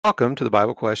Welcome to the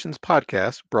Bible Questions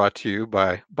podcast brought to you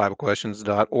by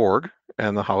BibleQuestions.org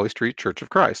and the Holly Street Church of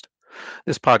Christ.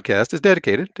 This podcast is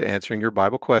dedicated to answering your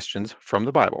Bible questions from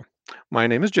the Bible. My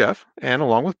name is Jeff, and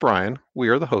along with Brian, we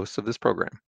are the hosts of this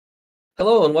program.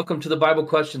 Hello, and welcome to the Bible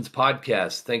Questions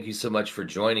Podcast. Thank you so much for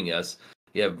joining us.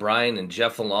 You have Brian and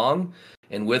Jeff along,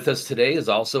 and with us today is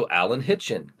also Alan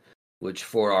Hitchen, which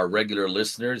for our regular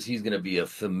listeners, he's going to be a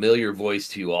familiar voice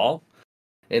to you all.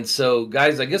 And so,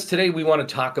 guys, I guess today we want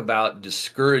to talk about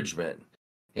discouragement.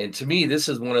 And to me, this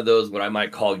is one of those what I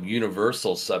might call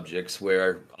universal subjects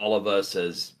where all of us,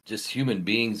 as just human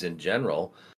beings in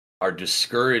general, are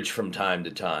discouraged from time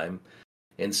to time.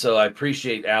 And so I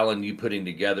appreciate, Alan, you putting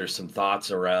together some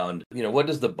thoughts around, what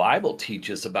does the Bible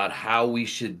teach us about how we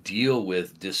should deal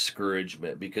with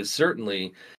discouragement? Because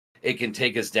certainly it can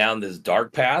take us down this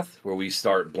dark path where we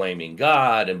start blaming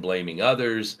God and blaming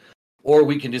others, or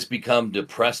we can just become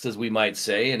depressed, as we might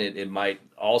say, and it might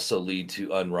also lead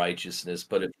to unrighteousness.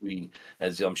 But if we,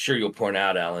 as I'm sure you'll point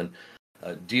out, Alan,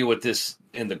 deal with this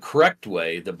in the correct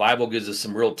way, the Bible gives us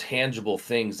some real tangible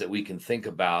things that we can think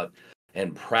about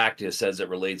and practice as it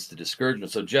relates to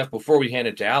discouragement. So, Jeff, before we hand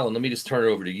it to Alan, let me just turn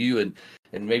it over to you, and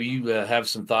maybe you have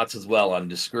some thoughts as well on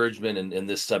discouragement and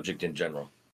this subject in general.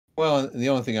 Well, the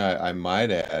only thing I might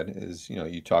add is,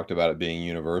 you talked about it being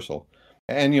universal.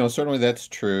 And, certainly that's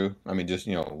true. I mean, just,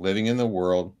 living in the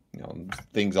world,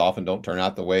 things often don't turn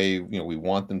out the way, we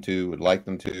want them to, would like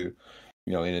them to.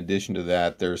 In addition to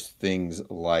that, there's things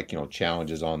like,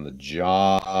 challenges on the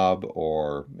job,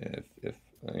 or if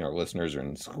listeners are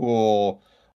in school,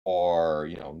 or,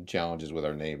 challenges with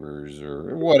our neighbors,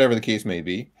 or whatever the case may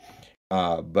be.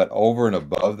 But over and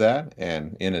above that,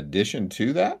 and in addition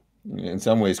to that, in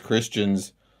some ways,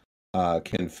 Christians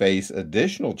can face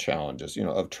additional challenges,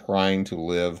 of trying to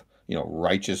live,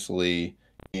 righteously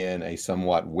in a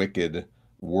somewhat wicked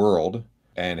world,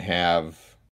 and have,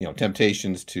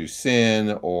 temptations to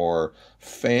sin or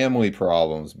family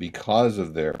problems because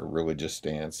of their religious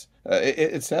stance,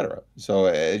 etc. So,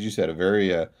 as you said, a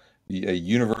very a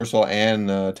universal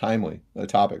and timely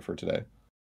topic for today.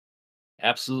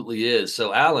 Absolutely is.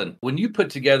 So, Alan, when you put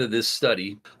together this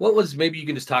study, what was, maybe you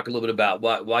can just talk a little bit about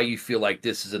why you feel like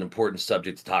this is an important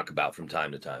subject to talk about from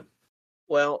time to time.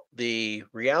 Well, the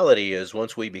reality is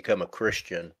once we become a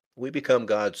Christian, we become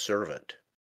God's servant.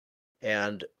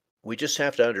 And we just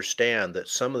have to understand that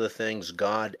some of the things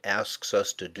God asks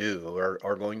us to do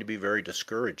are going to be very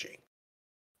discouraging.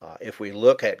 If we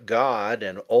look at God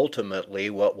and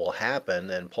ultimately what will happen,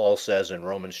 then Paul says in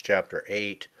Romans chapter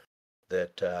 8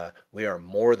 that we are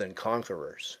more than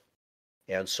conquerors.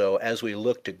 And so as we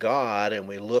look to God and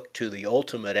we look to the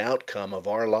ultimate outcome of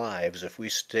our lives, if we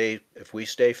stay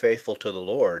faithful to the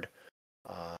Lord,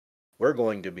 we're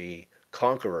going to be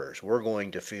conquerors. We're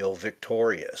going to feel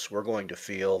victorious. We're going to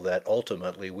feel that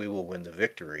ultimately we will win the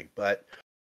victory. But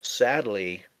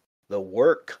sadly, the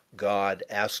work God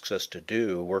asks us to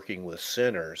do, working with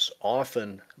sinners,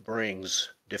 often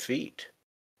brings defeat.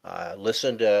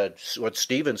 Listen to what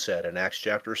Stephen said in Acts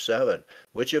chapter 7.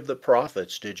 Which of the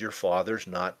prophets did your fathers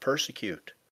not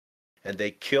persecute? And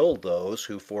they killed those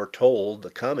who foretold the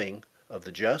coming of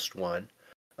the just one,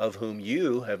 of whom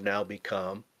you have now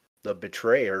become the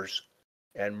betrayers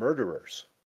and murderers.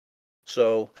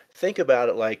 So think about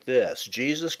it like this.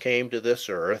 Jesus came to this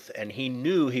earth and he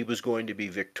knew he was going to be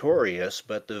victorious,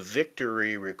 but the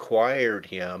victory required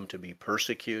him to be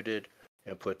persecuted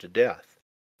and put to death.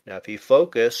 Now, if he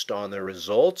focused on the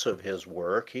results of his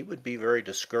work, he would be very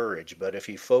discouraged. But if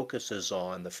he focuses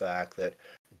on the fact that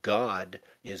God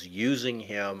is using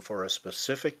him for a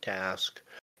specific task,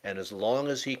 and as long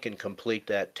as he can complete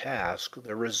that task,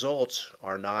 the results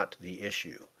are not the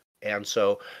issue. And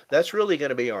so that's really going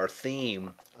to be our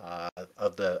theme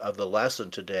of the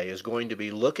lesson today, is going to be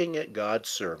looking at God's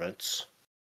servants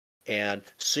and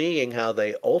seeing how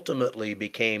they ultimately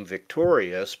became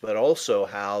victorious, but also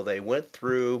how they went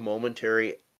through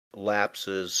momentary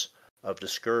lapses of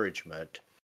discouragement.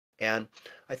 And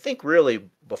I think really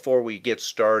before we get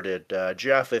started,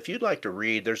 Jeff, if you'd like to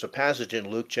read, there's a passage in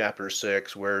Luke chapter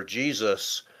 6 where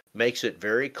Jesus makes it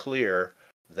very clear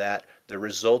that the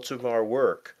results of our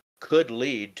work could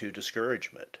lead to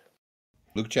discouragement.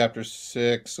 Luke chapter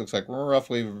 6, looks like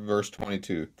roughly verse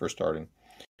 22 for starting.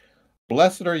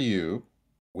 Blessed are you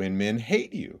when men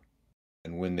hate you,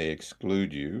 and when they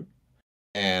exclude you,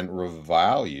 and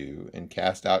revile you, and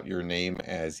cast out your name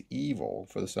as evil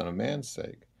for the Son of Man's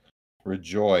sake.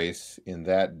 Rejoice in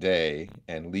that day,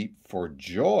 and leap for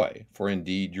joy, for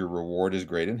indeed your reward is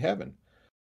great in heaven.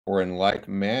 For in like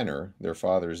manner their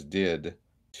fathers did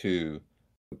to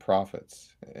the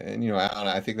prophets. And, Alan,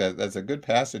 I think that's a good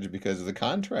passage because of the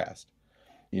contrast.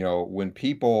 When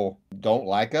people don't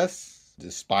like us,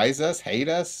 despise us, hate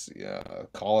us,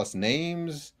 call us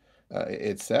names,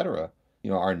 etc.,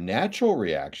 our natural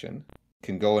reaction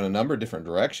can go in a number of different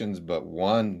directions, but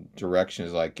one direction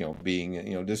is like,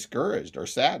 being, discouraged or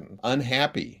saddened,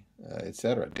 unhappy,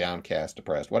 etc., downcast,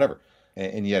 depressed, whatever.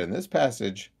 And yet in this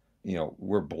passage,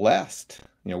 we're blessed.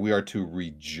 We are to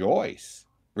rejoice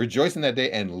in that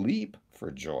day and leap for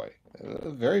joy. A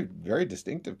very, very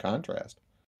distinctive contrast.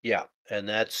 Yeah, and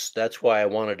that's why I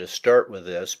wanted to start with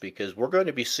this, because we're going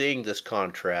to be seeing this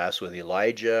contrast with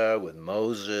Elijah, with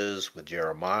Moses, with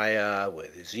Jeremiah,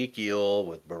 with Ezekiel,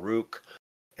 with Baruch.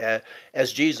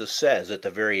 As Jesus says at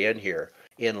the very end here,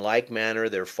 in like manner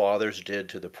their fathers did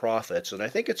to the prophets. And I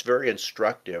think it's very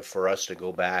instructive for us to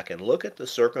go back and look at the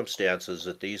circumstances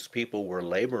that these people were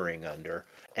laboring under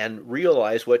and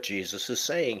realize what Jesus is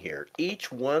saying here.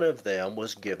 Each one of them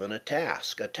was given a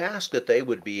task that they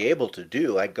would be able to do.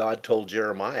 Like God told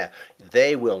Jeremiah,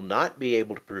 they will not be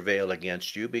able to prevail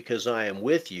against you because I am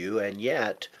with you. And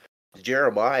yet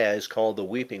Jeremiah is called the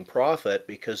weeping prophet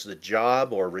because the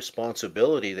job or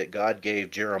responsibility that God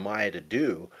gave Jeremiah to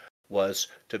do was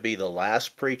to be the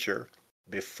last preacher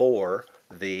before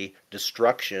the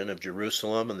destruction of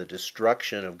Jerusalem and the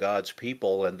destruction of God's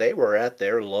people, and they were at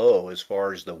their low as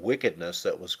far as the wickedness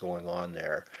that was going on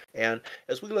there. And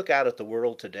as we look out at the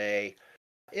world today,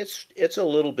 it's a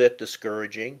little bit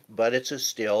discouraging, but it's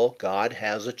still God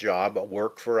has a job, a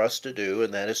work for us to do,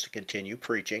 and that is to continue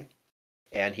preaching.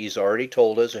 And he's already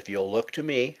told us, if you'll look to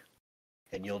me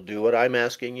and you'll do what I'm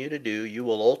asking you to do, you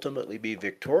will ultimately be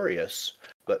victorious.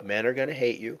 But men are going to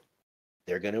hate you.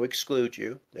 They're going to exclude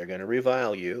you. They're going to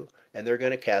revile you. And they're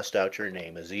going to cast out your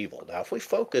name as evil. Now, if we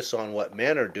focus on what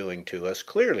men are doing to us,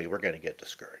 clearly we're going to get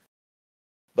discouraged.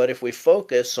 But if we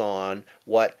focus on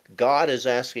what God is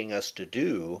asking us to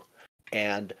do,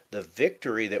 and the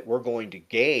victory that we're going to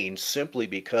gain simply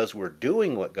because we're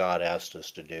doing what God asked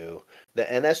us to do.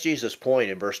 And that's Jesus'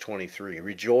 point in verse 23.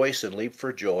 Rejoice and leap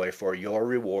for joy, for your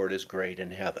reward is great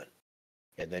in heaven.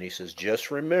 And then he says,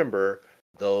 just remember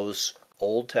those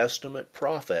Old Testament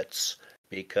prophets,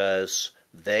 because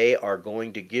they are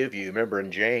going to give you, remember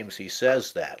in James he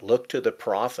says that, look to the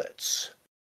prophets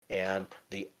and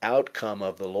the outcome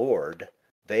of the Lord.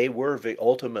 They were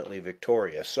ultimately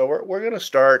victorious. So we're going to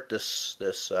start this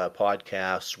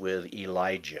podcast with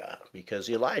Elijah, because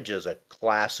Elijah is a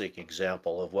classic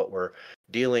example of what we're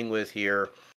dealing with here.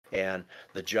 And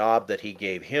the job that he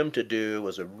gave him to do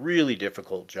was a really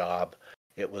difficult job.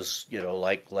 It was,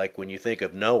 like when you think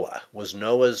of Noah. Was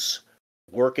Noah's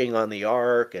working on the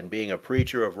ark and being a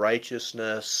preacher of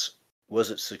righteousness,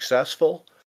 was it successful?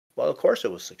 Well, of course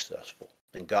it was successful.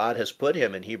 And God has put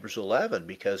him in Hebrews 11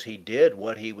 because he did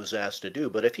what he was asked to do.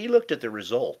 But if he looked at the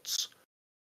results,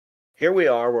 here we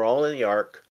are, we're all in the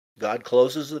ark. God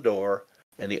closes the door,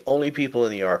 and the only people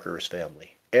in the ark are his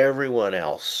family. Everyone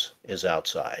else is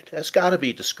outside. That's got to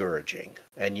be discouraging.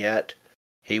 And yet,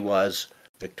 he was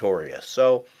victorious.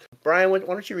 So, Brian, why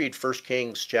don't you read 1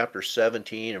 Kings chapter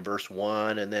 17 and verse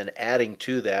 1, and then adding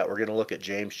to that, we're going to look at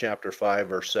James chapter 5,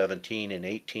 verse 17 and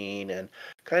 18, and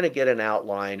kind of get an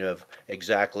outline of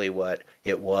exactly what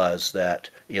it was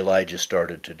that Elijah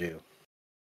started to do.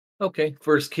 Okay,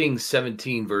 1 Kings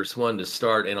 17, verse 1 to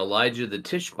start. And Elijah the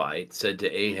Tishbite said to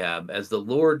Ahab, as the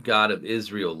Lord God of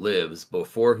Israel lives,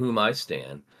 before whom I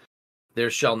stand,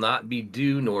 there shall not be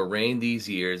dew nor rain these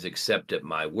years except at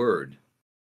my word.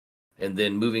 And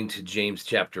then moving to James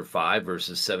chapter 5,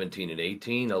 verses 17 and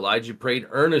 18, Elijah prayed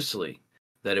earnestly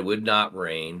that it would not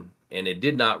rain, and it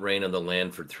did not rain on the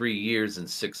land for 3 years and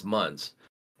 6 months.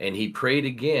 And he prayed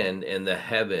again, and the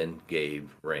heaven gave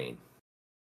rain.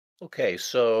 Okay,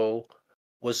 so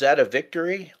was that a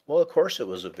victory? Well, of course it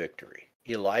was a victory.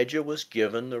 Elijah was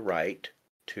given the right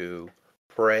to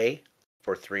pray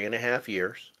for 3.5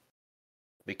 years.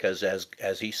 Because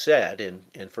as he said in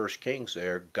 1 Kings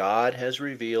there, God has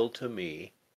revealed to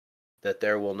me that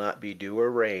there will not be dew or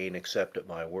rain except at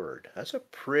my word. That's a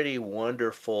pretty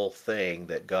wonderful thing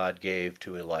that God gave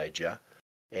to Elijah,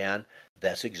 and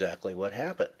that's exactly what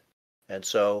happened. And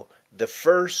so the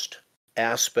first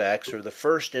aspects, or the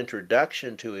first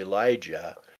introduction to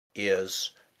Elijah,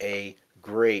 is a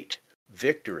great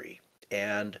victory.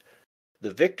 And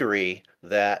the victory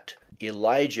that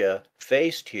Elijah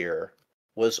faced here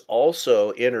was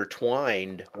also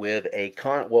intertwined with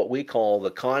what we call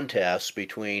the contest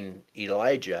between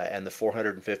Elijah and the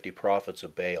 450 prophets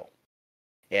of Baal.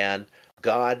 And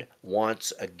God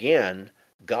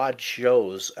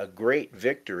shows a great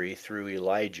victory through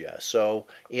Elijah. So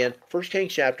in 1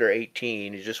 Kings chapter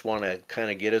 18, you just want to kind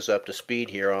of get us up to speed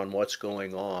here on what's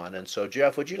going on. And so,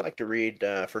 Jeff, would you like to read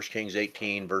 1 Kings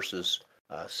 18, verses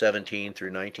 17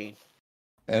 through 19.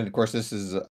 And of course, this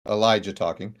is Elijah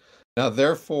talking. Now,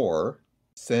 therefore,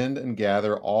 send and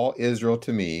gather all Israel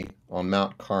to me on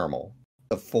Mount Carmel,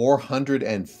 the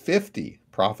 450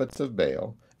 prophets of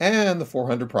Baal and the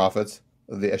 400 prophets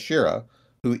of the Asherah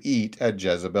who eat at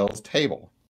Jezebel's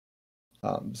table.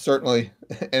 Certainly,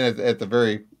 and at the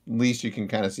very least, you can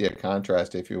kind of see a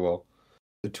contrast, if you will,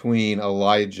 between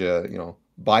Elijah,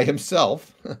 by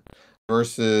himself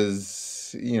versus,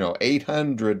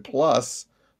 800 plus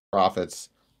prophets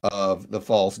of the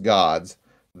false gods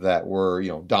that were,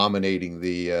 dominating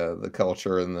the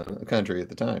culture and the country at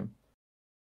the time.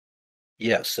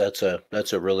 Yes, that's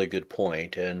a really good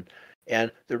point.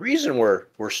 And the reason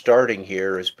we're starting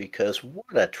here is because what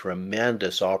a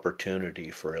tremendous opportunity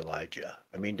for Elijah.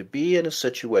 I mean, to be in a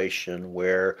situation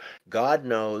where God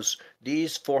knows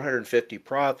these 450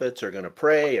 prophets are going to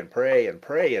pray and pray and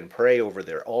pray and pray over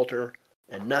their altar,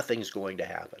 and nothing's going to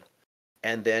happen.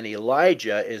 And then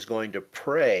Elijah is going to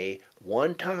pray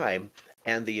one time,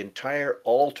 and the entire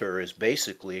altar is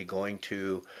basically going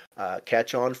to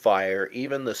catch on fire,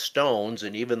 even the stones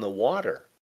and even the water.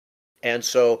 And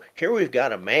so here we've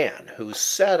got a man who's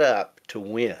set up to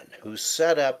win, who's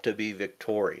set up to be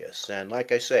victorious. And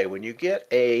like I say, when you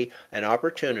get an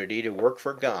opportunity to work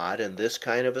for God in this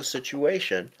kind of a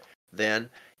situation, then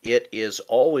it is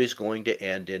always going to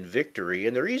end in victory.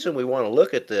 And the reason we want to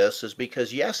look at this is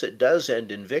because, yes, it does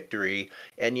end in victory,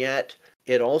 and yet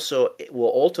it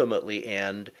will ultimately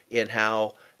end in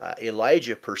how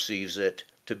Elijah perceives it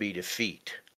to be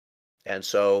defeat. And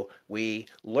so we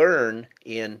learn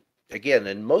again,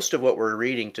 and most of what we're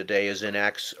reading today is in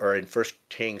Acts or in 1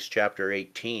 Kings chapter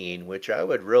 18, which I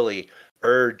would really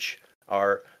urge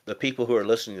the people who are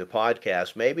listening to the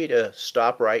podcast maybe to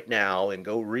stop right now and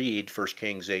go read 1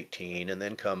 Kings 18 and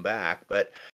then come back.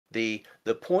 But the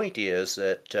point is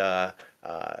that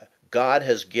God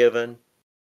has given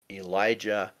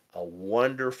Elijah a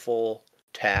wonderful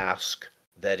task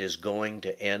that is going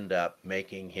to end up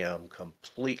making him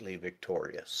completely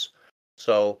victorious.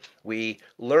 So we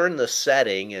learn the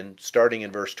setting and starting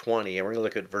in verse 20, and we're going to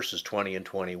look at verses 20 and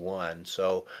 21.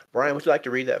 So, Brian, would you like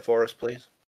to read that for us, please?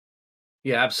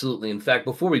 Yeah, absolutely. In fact,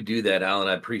 before we do that, Alan,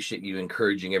 I appreciate you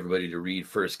encouraging everybody to read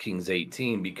 1 Kings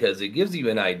 18 because it gives you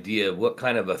an idea of what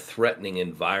kind of a threatening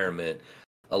environment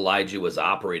Elijah was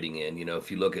operating in. If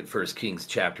you look at 1 Kings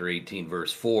chapter 18,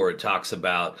 verse 4, it talks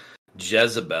about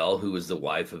Jezebel, who was the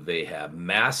wife of Ahab,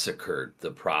 massacred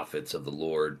the prophets of the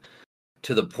Lord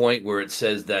to the point where it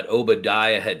says that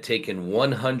Obadiah had taken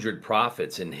 100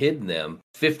 prophets and hidden them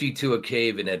 50 to a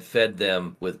cave and had fed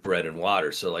them with bread and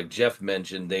water. So like Jeff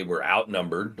mentioned, they were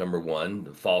outnumbered. Number one,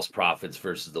 the false prophets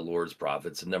versus the Lord's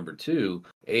prophets. And number two,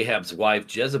 Ahab's wife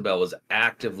Jezebel was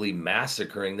actively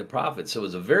massacring the prophets. So it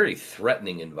was a very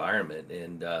threatening environment.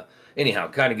 And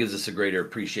anyhow, kind of gives us a greater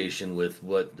appreciation with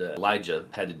what Elijah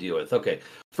had to deal with. Okay,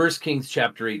 1 Kings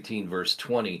chapter 18, verse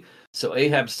 20. So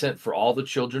Ahab sent for all the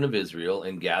children of Israel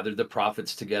and gathered the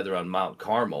prophets together on Mount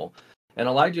Carmel. And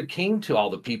Elijah came to all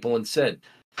the people and said,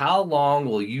 "How long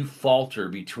will you falter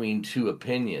between two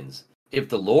opinions? If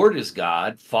the Lord is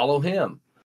God, follow him.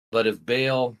 But if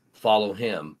Baal, follow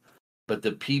him." But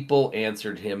the people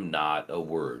answered him not a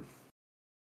word.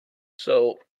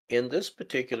 So in this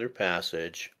particular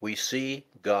passage, we see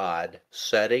God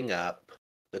setting up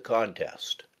the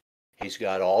contest. He's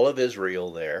got all of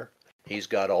Israel there. He's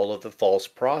got all of the false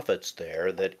prophets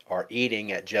there that are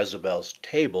eating at Jezebel's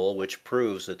table, which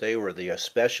proves that they were the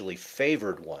especially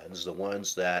favored ones, the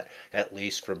ones that, at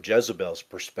least from Jezebel's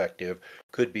perspective,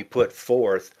 could be put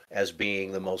forth as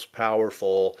being the most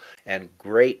powerful and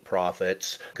great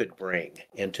prophets could bring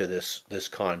into this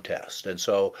contest. And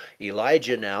so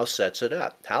Elijah now sets it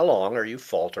up. How long are you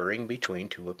faltering between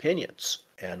two opinions?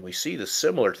 And we see the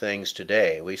similar things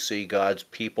today. We see God's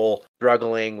people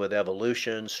struggling with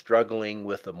evolution, struggling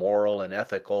with the moral and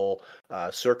ethical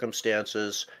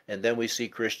circumstances. And then we see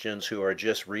Christians who are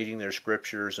just reading their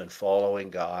scriptures and following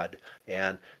God.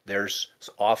 And there's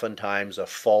oftentimes a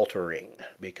faltering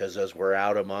because as we're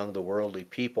out among the worldly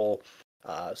people,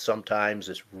 sometimes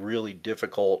it's really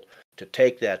difficult to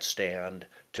take that stand,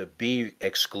 to be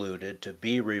excluded, to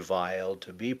be reviled,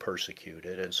 to be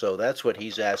persecuted. And so that's what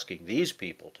he's asking these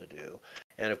people to do.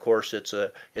 And of course, it's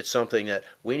something that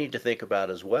we need to think about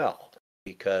as well,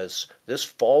 because this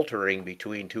faltering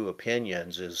between two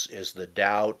opinions is the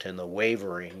doubt and the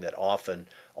wavering that often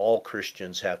all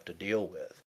Christians have to deal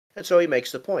with. And so he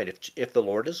makes the point, if the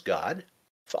Lord is God,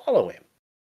 follow him.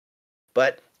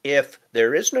 But if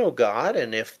there is no God,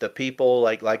 and if the people,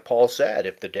 like Paul said,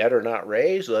 if the dead are not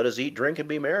raised, let us eat, drink, and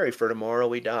be merry, for tomorrow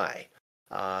we die.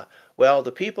 Well,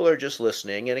 the people are just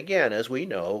listening. And again, as we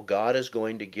know, God is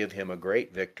going to give him a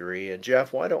great victory. And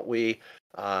Jeff, why don't we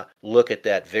look at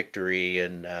that victory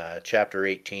in chapter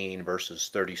 18,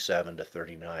 verses 37 to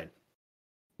 39?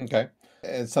 Okay.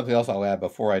 And something else I'll add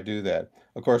before I do that.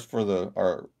 Of course, for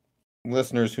our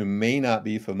listeners who may not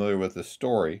be familiar with the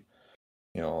story,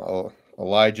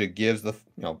 Elijah gives the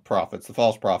prophets, the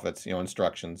false prophets,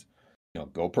 instructions.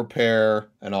 Go prepare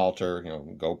an altar.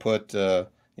 Go put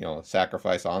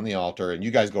sacrifice on the altar, and you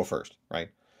guys go first, right?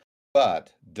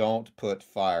 But don't put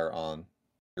fire on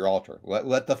your altar.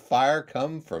 Let the fire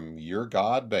come from your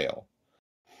god Baal.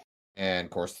 And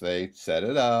of course, they set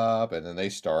it up, and then they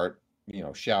start,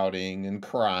 shouting and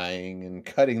crying and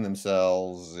cutting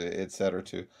themselves, etc.,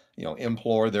 to,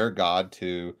 implore their god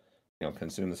to,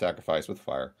 consume the sacrifice with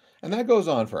fire. And that goes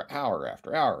on for hour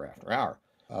after hour after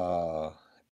hour.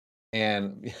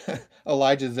 And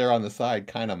Elijah's there on the side,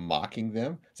 kind of mocking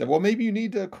them. Said, "Well, maybe you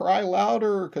need to cry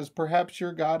louder because perhaps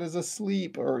your God is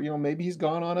asleep, or maybe he's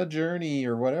gone on a journey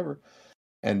or whatever."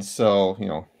 And so,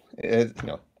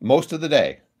 most of the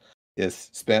day is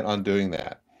spent on doing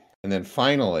that. And then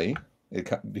finally, it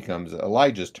becomes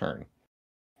Elijah's turn,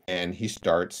 and he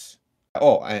starts.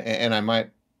 Oh, and I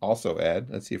might also add.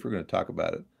 Let's see if we're going to talk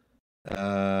about it.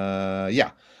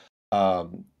 Yeah.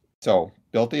 So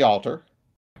built the altar.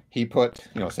 He put,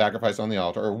 sacrifice on the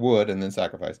altar, or wood, and then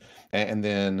sacrifice, and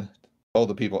then told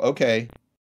the people, okay,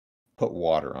 put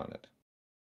water on it.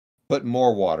 Put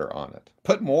more water on it.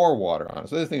 Put more water on it.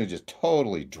 So this thing was just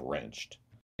totally drenched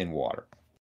in water.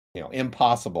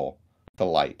 Impossible to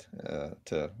light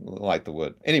the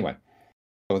wood. Anyway,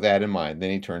 so with that in mind,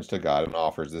 then he turns to God and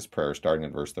offers this prayer starting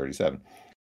in verse 37.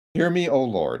 Hear me, O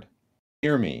Lord,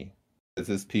 hear me, that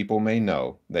this people may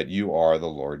know that you are the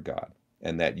Lord God,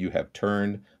 and that you have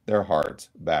turned their hearts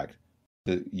back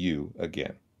to you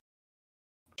again.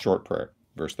 Short prayer,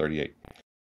 verse 38.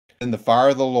 Then the fire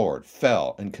of the Lord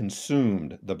fell and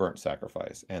consumed the burnt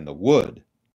sacrifice, and the wood,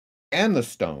 and the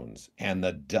stones, and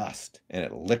the dust, and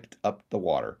it licked up the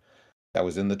water that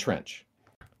was in the trench.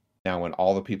 Now when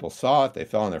all the people saw it, they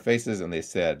fell on their faces, and they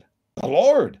said, "The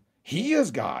Lord, he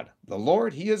is God. The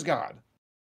Lord, he is God."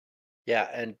 Yeah,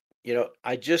 and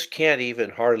I just can't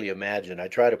even hardly imagine. I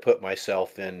try to put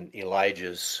myself in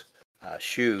Elijah's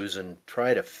shoes and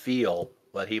try to feel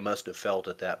what he must have felt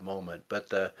at that moment. But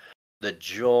the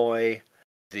joy,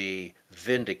 the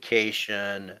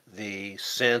vindication, the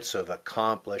sense of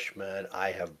accomplishment, I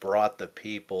have brought the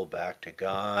people back to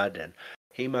God, and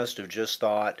he must have just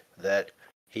thought that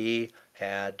he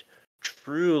had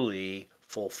truly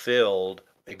fulfilled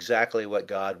exactly what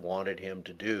God wanted him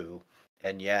to do.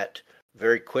 And yet,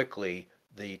 very quickly,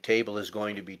 the table is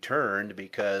going to be turned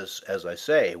because, as I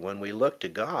say, when we look to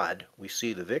God, we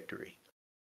see the victory.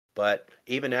 But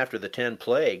even after the 10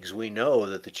 plagues, we know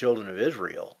that the children of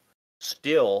Israel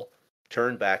still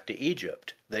turned back to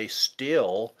Egypt. They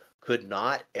still could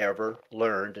not ever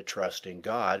learn to trust in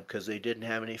God because they didn't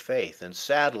have any faith. And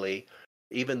sadly,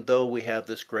 even though we have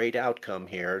this great outcome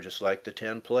here, just like the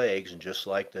 10 plagues and just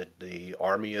like the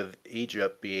army of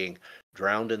Egypt being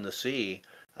drowned in the sea,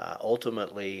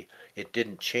 ultimately it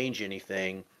didn't change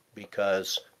anything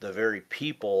because the very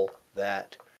people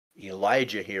that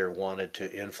Elijah here wanted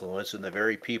to influence and the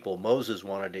very people Moses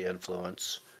wanted to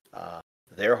influence,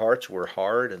 their hearts were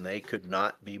hard and they could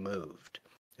not be moved.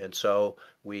 And so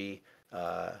we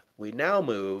now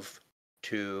move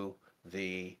to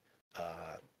the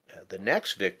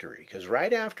next victory, because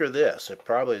right after this, it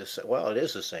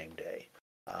is the same day.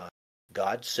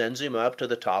 God sends him up to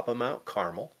the top of Mount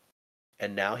Carmel,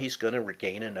 and now he's going to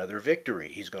regain another victory.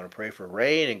 He's going to pray for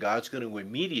rain, and God's going to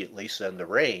immediately send the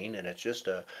rain, and it's just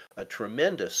a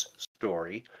tremendous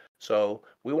story. So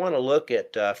we want to look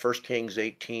at 1 Kings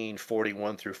 18,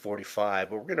 41 through 45,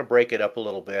 but we're going to break it up a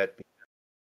little bit.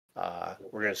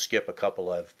 We're going to skip a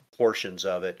couple of portions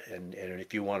of it, and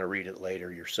if you want to read it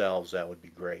later yourselves, that would be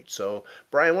great. So,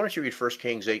 Brian, why don't you read 1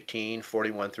 Kings 18,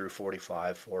 41 through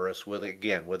 45 for us, with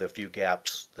a few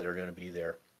gaps that are going to be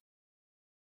there.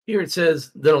 Here it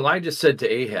says, Then Elijah said to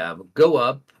Ahab, Go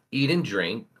up, eat and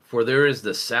drink, for there is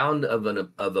the sound of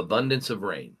abundance of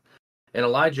rain. And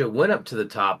Elijah went up to the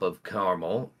top of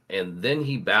Carmel, and then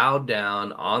he bowed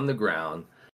down on the ground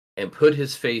and put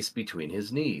his face between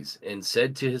his knees, and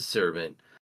said to his servant,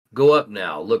 Go up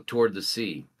now, look toward the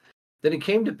sea. Then it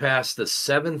came to pass the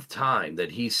 7th time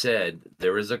that he said,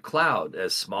 There is a cloud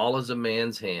as small as a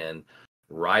man's hand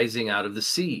rising out of the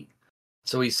sea.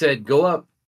 So he said, Go up,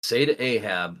 say to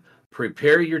Ahab,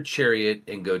 Prepare your chariot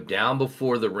and go down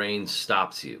before the rain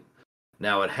stops you.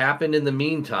 Now it happened in the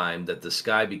meantime that the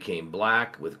sky became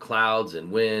black with clouds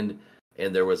and wind,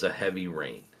 and there was a heavy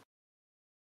rain.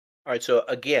 All right, so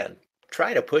again,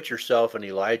 try to put yourself in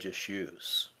Elijah's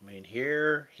shoes. I mean,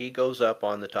 here he goes up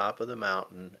on the top of the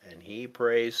mountain and he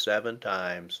prays 7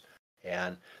 times,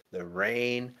 and the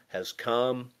rain has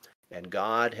come, and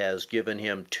God has given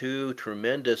him 2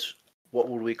 tremendous, what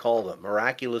would we call them,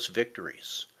 miraculous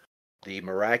victories. The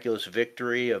miraculous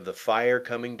victory of the fire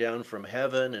coming down from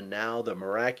heaven, and now the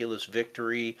miraculous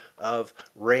victory of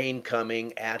rain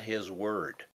coming at his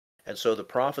word. And so the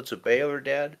prophets of Baal are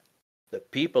dead. The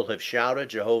people have shouted,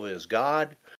 Jehovah is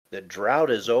God. The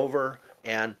drought is over.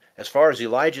 And as far as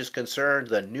Elijah is concerned,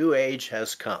 the new age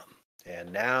has come.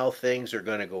 And now things are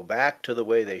going to go back to the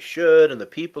way they should, and the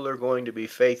people are going to be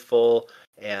faithful,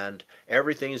 and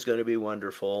everything is going to be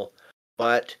wonderful.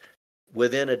 But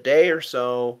within a day or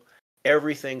so,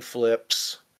 everything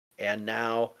flips. And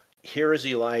now here is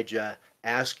Elijah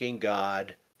asking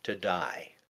God to die.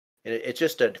 It's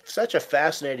just such a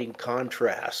fascinating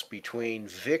contrast between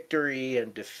victory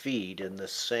and defeat in the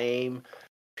same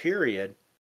period.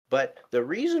 But the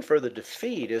reason for the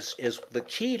defeat is the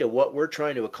key to what we're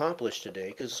trying to accomplish today.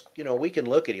 Because, we can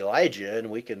look at Elijah and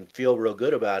we can feel real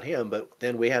good about him, but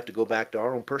then we have to go back to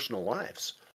our own personal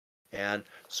lives. And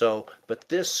so, but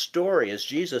this story, as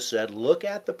Jesus said, look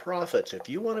at the prophets. If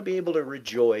you want to be able to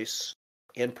rejoice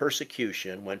in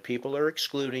persecution, when people are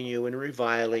excluding you and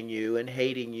reviling you and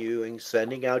hating you and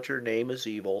sending out your name as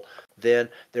evil, then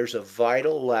there's a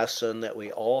vital lesson that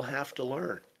we all have to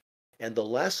learn. And the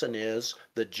lesson is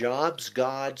the jobs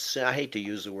God, I hate to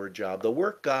use the word job, the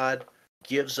work God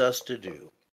gives us to do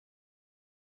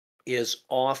is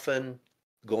often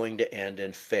going to end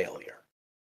in failure,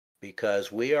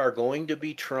 because we are going to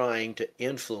be trying to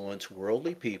influence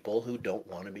worldly people who don't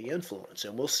want to be influenced.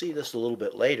 And we'll see this a little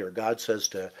bit later. God says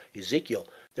to Ezekiel,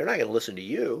 they're not going to listen to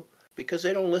you because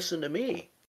they don't listen to me.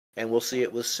 And we'll see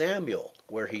it with Samuel,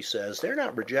 where he says, they're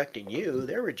not rejecting you,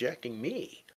 they're rejecting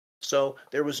me. So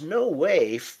there was no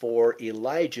way for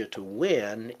Elijah to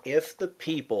win if the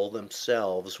people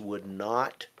themselves would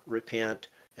not repent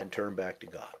and turn back to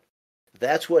God.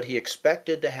 That's what he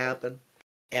expected to happen.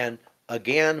 And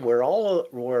again, we're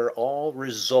all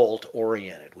result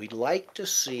oriented. We'd like to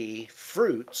see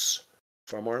fruits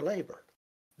from our labor.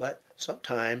 But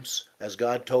sometimes, as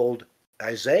God told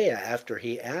Isaiah after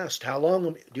he asked, how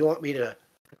long do you want me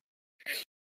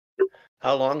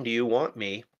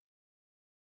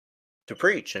to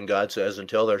preach? And God says,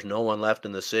 until there's no one left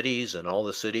in the cities and all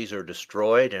the cities are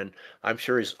destroyed. And I'm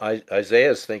sure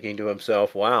Isaiah's thinking to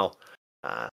himself, wow,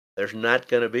 there's not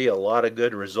going to be a lot of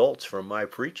good results from my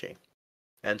preaching.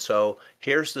 And so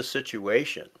here's the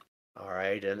situation. All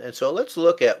right. And so let's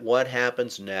look at what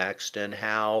happens next and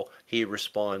how he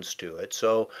responds to it.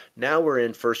 So now we're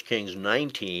in 1 Kings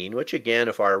 19, which again,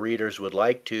 if our readers would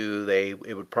like to,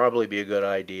 it would probably be a good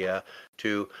idea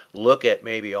to look at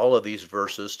maybe all of these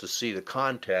verses to see the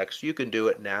context. You can do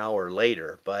it now or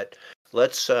later, but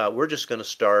we're just going to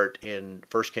start in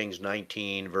 1 Kings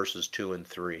 19, verses 2 and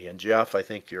 3. And Jeff, I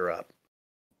think you're up.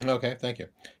 Okay, thank you.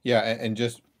 Yeah, and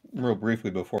just real briefly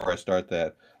before I start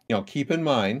that, keep in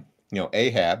mind,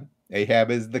 Ahab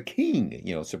is the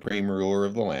king, supreme ruler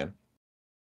of the land.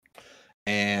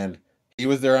 And he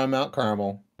was there on Mount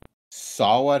Carmel,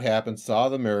 saw what happened, saw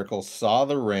the miracles, saw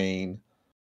the rain,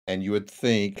 and you would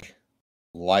think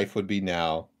life would be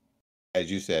now, as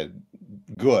you said,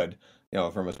 good,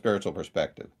 from a spiritual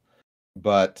perspective.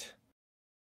 But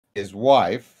his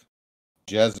wife,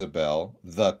 Jezebel,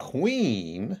 the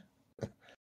queen,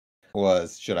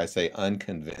 was, should I say,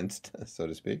 unconvinced, so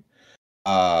to speak.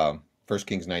 1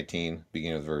 Kings 19,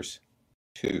 beginning with verse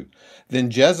 2. Then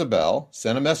Jezebel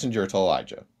sent a messenger to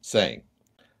Elijah, saying,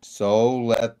 so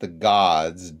let the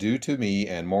gods do to me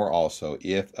and more also,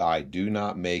 if I do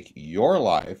not make your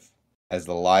life as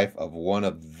the life of one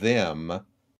of them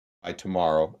by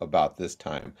tomorrow about this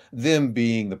time. Them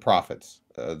being the prophets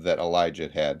that Elijah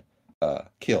had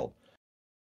killed.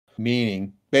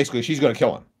 Meaning, basically, she's going to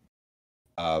kill him.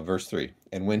 Verse 3.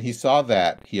 And when he saw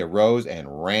that, he arose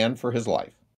and ran for his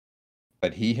life.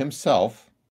 But he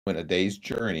himself went a day's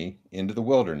journey into the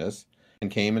wilderness and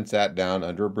came and sat down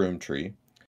under a broom tree.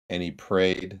 And he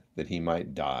prayed that he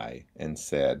might die and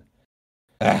said,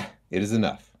 it is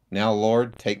enough. Now,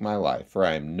 Lord, take my life, for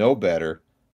I am no better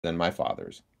than my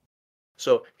fathers.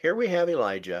 So here we have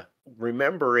Elijah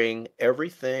remembering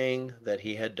everything that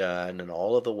he had done and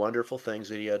all of the wonderful things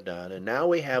that he had done. And now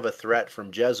we have a threat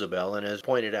from Jezebel. And as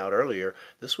pointed out earlier,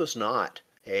 this was not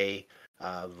a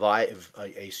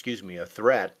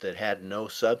threat that had no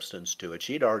substance to it.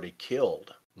 She'd already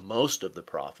killed most of the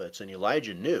prophets, and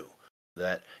Elijah knew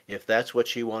that if that's what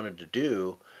she wanted to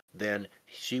do, then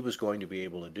she was going to be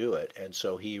able to do it. And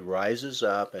so he rises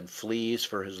up and flees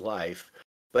for his life.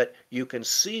 But you can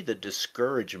see the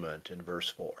discouragement in verse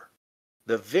 4.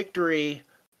 The victory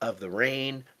of the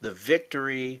rain, the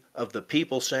victory of the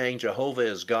people saying Jehovah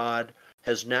is God,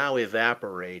 has now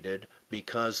evaporated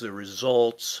because the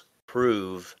results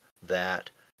prove that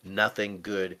nothing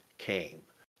good came.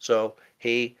 So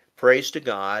he prays to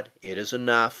God, it is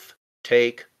enough,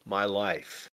 take my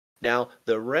life. Now,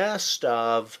 the rest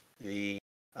of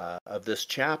this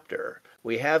chapter,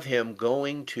 we have him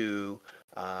going to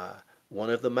one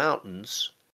of the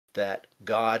mountains that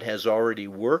God has already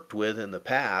worked with in the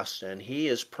past, and he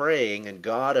is praying, and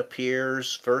God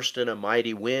appears first in a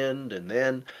mighty wind and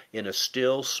then in a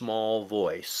still small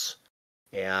voice.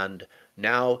 And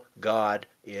now God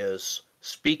is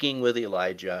speaking with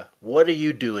Elijah. What are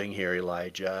you doing here,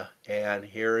 Elijah? And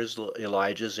here is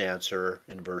Elijah's answer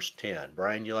in verse 10.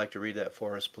 Brian, you like to read that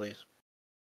for us, please?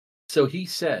 So he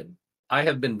said, I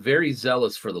have been very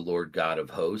zealous for the Lord God of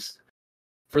hosts.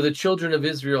 For the children of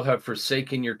Israel have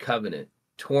forsaken your covenant,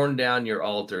 torn down your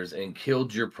altars, and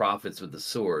killed your prophets with the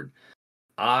sword.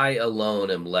 I alone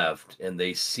am left, and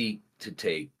they seek to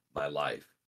take my life.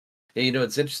 And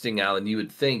it's interesting, Alan, you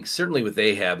would think, certainly with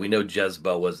Ahab, we know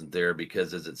Jezebel wasn't there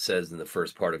because, as it says in the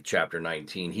first part of chapter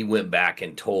 19, he went back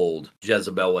and told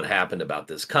Jezebel what happened about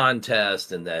this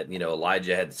contest and that,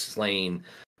 Elijah had slain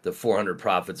the 400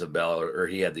 prophets of Baal, or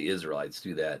he had the Israelites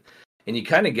do that. And you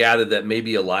kind of gather that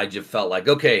maybe Elijah felt like,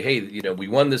 okay, hey, we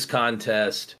won this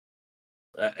contest.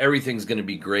 Everything's going to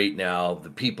be great now. The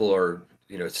people are,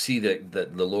 see that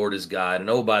the Lord is God. And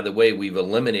oh, by the way, we've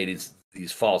eliminated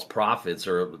these false prophets,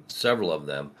 or several of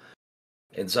them.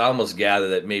 And so I almost gather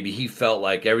that maybe he felt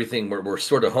like everything, we're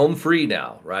sort of home free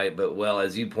now, right? But, well,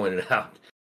 as you pointed out,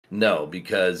 no,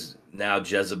 because now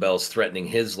Jezebel's threatening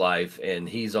his life, and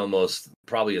he's almost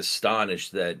probably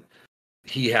astonished that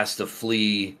he has to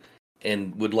flee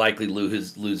and would likely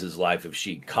lose his life if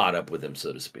she caught up with him,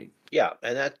 so to speak. Yeah,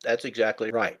 and that's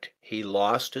exactly right. He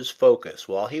lost his focus.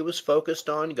 While he was focused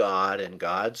on God and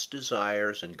God's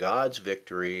desires and God's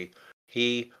victory,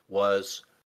 he was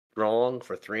strong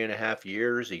for 3.5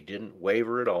 years. He didn't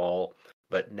waver at all.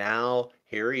 But now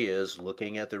here he is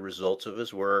looking at the results of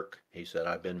his work. He said,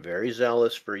 I've been very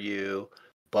zealous for you,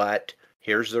 but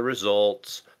here's the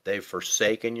results. They've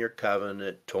forsaken your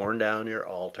covenant, torn down your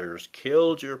altars,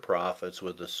 killed your prophets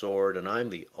with the sword, and I'm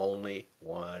the only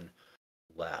one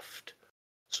left.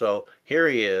 So here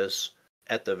he is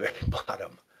at the very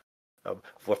bottom,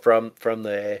 from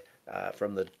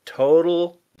the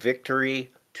total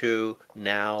victory to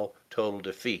now total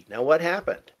defeat. Now what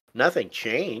happened? Nothing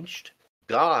changed.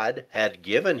 God had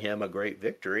given him a great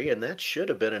victory, and that should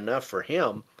have been enough for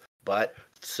him. But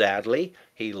sadly,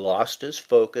 he lost his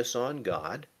focus on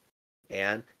God,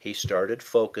 and he started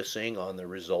focusing on the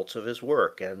results of his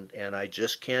work. And I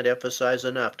just can't emphasize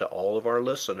enough to all of our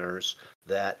listeners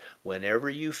that whenever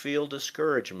you feel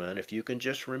discouragement, if you can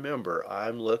just remember,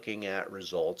 I'm looking at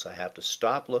results. I have to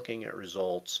stop looking at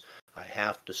results. I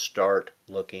have to start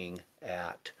looking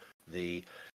at the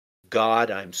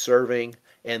God I'm serving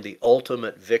and the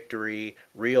ultimate victory,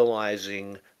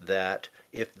 realizing that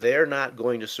if they're not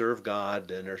going to serve God,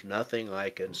 then there's nothing I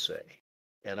can say.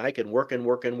 And I can work and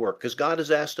work and work because God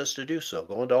has asked us to do so.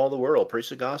 Go into all the world, preach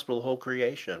the gospel to the whole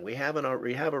creation. We have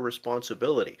a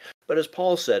responsibility. But as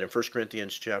Paul said in 1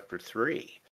 Corinthians chapter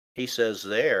 3, he says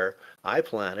there, I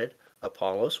planted,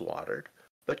 Apollos watered,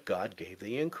 but God gave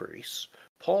the increase.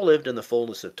 Paul lived in the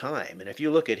fullness of time. And if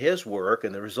you look at his work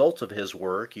and the results of his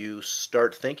work, you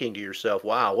start thinking to yourself,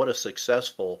 wow, what a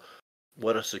successful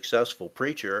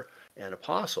preacher and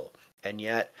apostle. And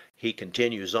yet he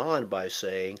continues on by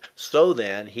saying, so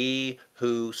then he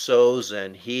who sows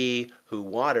and he who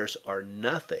waters are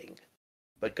nothing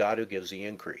but God who gives the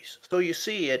increase. So you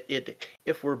see,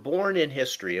 if we're born in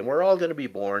history, and we're all going to be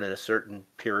born in a certain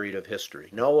period of history.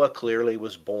 Noah clearly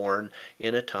was born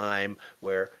in a time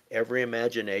where every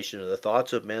imagination of the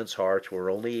thoughts of men's hearts were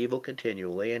only evil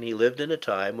continually, and he lived in a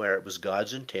time where it was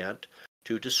God's intent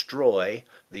to destroy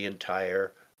the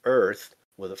entire earth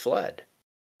with a flood.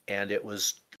 And it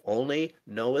was only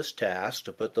Noah's task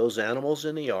to put those animals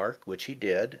in the ark, which he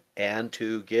did, and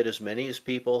to get as many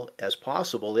people as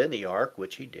possible in the ark,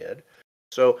 which he did.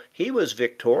 So he was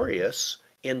victorious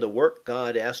in the work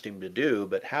God asked him to do,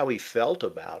 but how he felt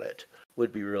about it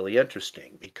would be really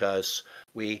interesting, because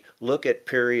we look at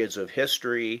periods of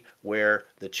history where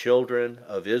the children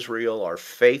of Israel are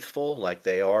faithful, like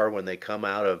they are when they come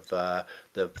out of the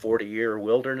 40-year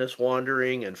wilderness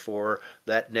wandering, and for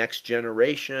that next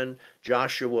generation,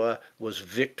 Joshua was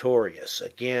victorious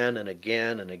again and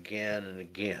again and again and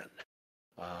again.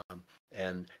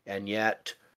 And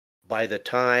yet, by the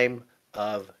time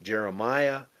of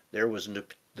Jeremiah, there was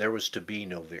there was to be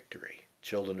no victory.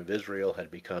 Children of Israel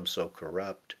had become so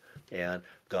corrupt, and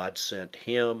God sent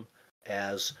him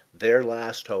as their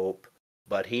last hope.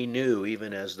 But he knew,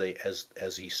 even as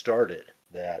he started,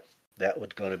 that that was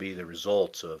going to be the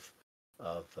results of.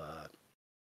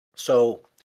 So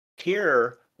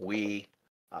here we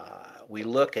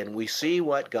look and we see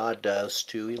what God does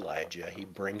to Elijah. He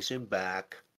brings him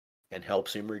back and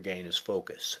helps him regain his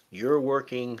focus. You're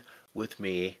working with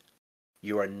me.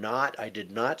 You are not, I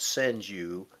did not send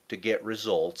you to get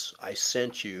results. I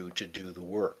sent you to do the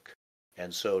work.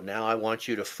 And so now I want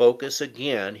you to focus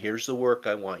again. Here's the work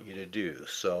I want you to do.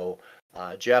 So,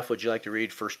 Jeff, would you like to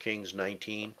read 1 Kings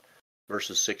 19,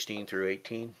 verses 16 through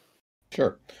 18?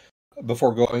 Sure.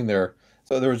 Before going there,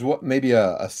 so there was maybe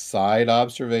a side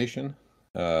observation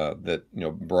that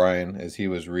Brian, as he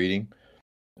was reading,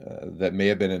 that may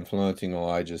have been influencing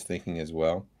Elijah's thinking as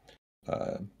well.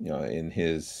 In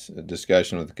his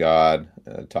discussion with God,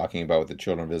 talking about what the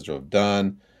children of Israel have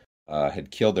done,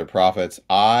 had killed their prophets.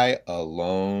 I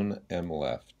alone am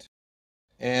left.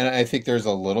 And I think there's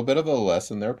a little bit of a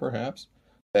lesson there, perhaps,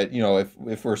 that,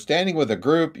 if we're standing with a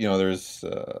group, there's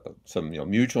some,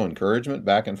 mutual encouragement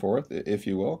back and forth, if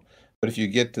you will. But if you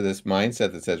get to this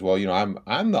mindset that says, well,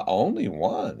 I'm the only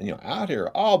one, out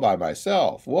here all by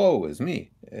myself, woe is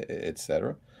me,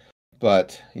 etc.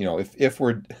 But, if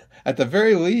we're, at the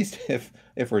very least,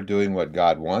 if we're doing what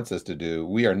God wants us to do,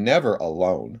 we are never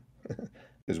alone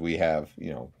because we have,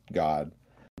 God.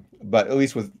 But at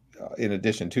least in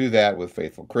addition to that, with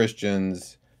faithful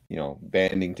Christians,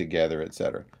 banding together,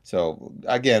 etc. So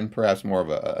again, perhaps more of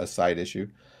a side issue.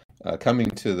 Coming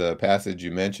to the passage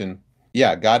you mentioned,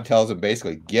 yeah, God tells him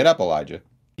basically, get up, Elijah,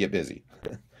 get busy.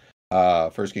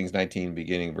 1 Kings 19,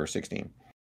 beginning verse 16.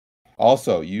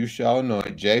 Also, you shall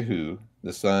anoint Jehu,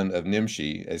 the son of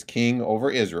Nimshi, as king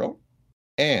over Israel,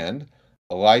 and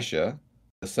Elisha,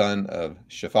 the son of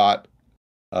Shaphat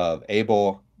of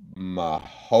Abel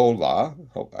Maholah,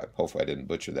 hopefully I didn't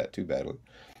butcher that too badly,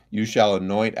 you shall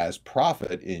anoint as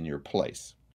prophet in your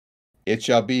place. It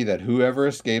shall be that whoever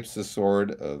escapes the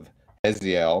sword of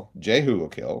Hazael, Jehu will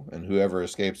kill, and whoever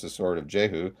escapes the sword of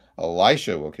Jehu,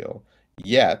 Elisha will kill.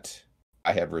 Yet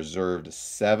I have reserved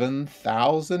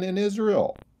 7,000 in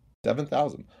Israel,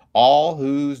 7,000, all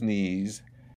whose knees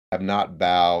have not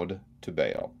bowed to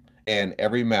Baal, and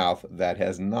every mouth that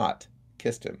has not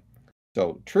kissed him.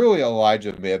 So truly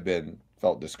Elijah may have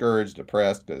felt discouraged,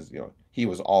 depressed, because he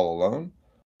was all alone,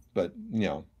 but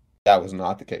that was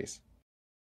not the case.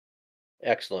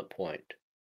 Excellent point.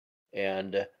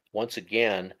 And once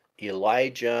again,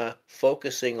 Elijah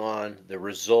focusing on the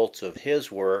results of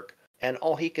his work, and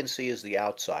all he can see is the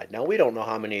outside. Now, we don't know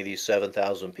how many of these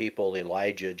 7,000 people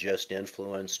Elijah just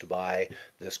influenced by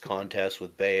this contest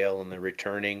with Baal and the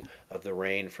returning of the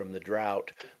rain from the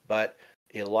drought, but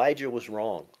Elijah was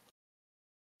wrong.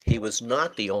 He was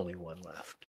not the only one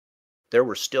left. There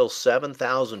were still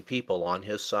 7,000 people on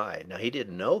his side. Now, he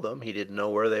didn't know them. He didn't know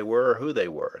where they were or who they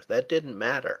were. That didn't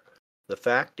matter. The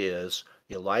fact is,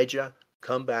 Elijah,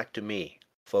 come back to me.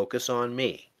 Focus on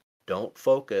me. Don't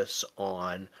focus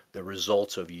on the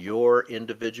results of your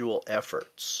individual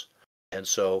efforts. And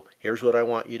so here's what I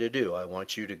want you to do. I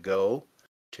want you to go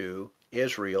to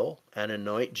Israel and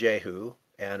anoint Jehu.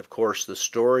 And of course, the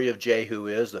story of Jehu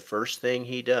is the first thing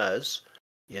he does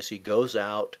is he goes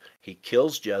out, he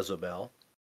kills Jezebel,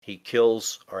 he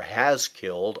kills or has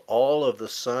killed all of the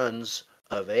sons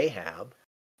of Ahab.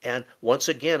 And once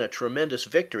again, a tremendous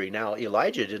victory. Now,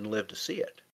 Elijah didn't live to see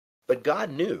it, but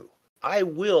God knew, I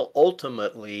will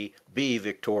ultimately be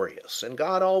victorious, and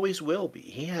God always will be.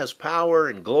 He has power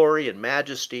and glory and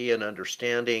majesty and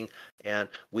understanding, and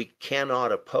we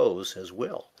cannot oppose his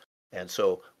will. And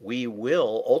so we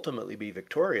will ultimately be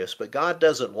victorious, but God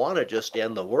doesn't want to just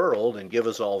end the world and give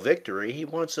us all victory. He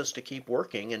wants us to keep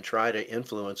working and try to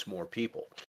influence more people.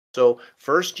 So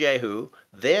first Jehu,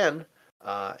 then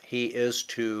he is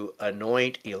to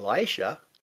anoint Elisha.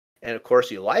 And of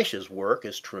course, Elisha's work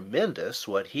is tremendous,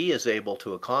 what he is able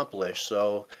to accomplish.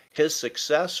 So his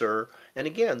successor, and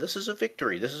again, this is a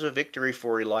victory. This is a victory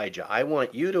for Elijah. I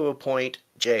want you to appoint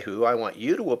Jehu. I want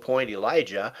you to appoint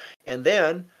Elijah. And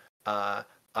then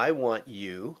I want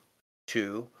you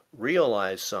to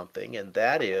realize something, and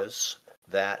that is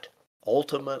that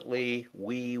ultimately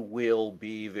we will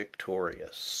be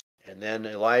victorious. And then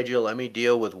Elijah, let me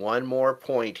deal with one more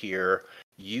point here.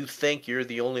 You think you're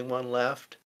the only one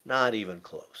left? Not even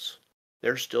close.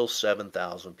 There's still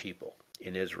 7,000 people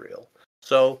in Israel.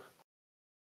 So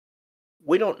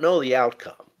we don't know the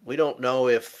outcome. We don't know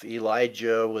if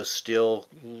Elijah was still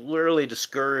really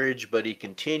discouraged, but he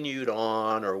continued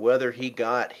on, or whether he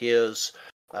got his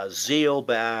zeal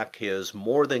back, his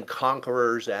more than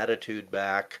conquerors attitude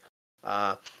back,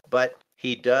 but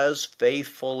he does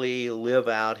faithfully live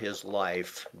out his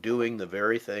life doing the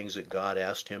very things that God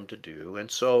asked him to do. And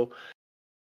so,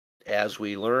 as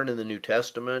we learn in the New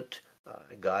Testament,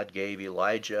 God gave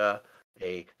Elijah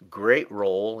a great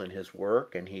role in his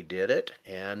work, and he did it,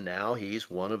 and now he's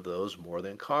one of those more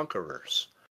than conquerors.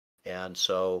 And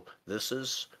so this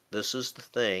is the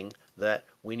thing that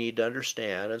we need to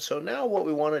understand. And so now what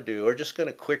we want to do, we're just going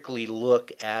to quickly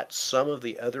look at some of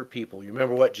the other people. You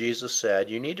remember what Jesus said,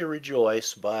 you need to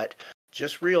rejoice, but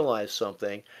just realize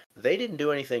something. They didn't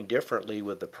do anything differently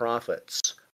with the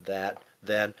prophets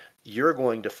than you're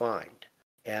going to find.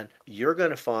 And you're going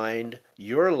to find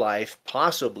your life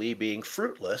possibly being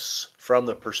fruitless from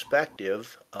the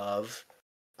perspective of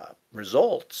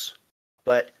results.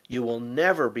 But you will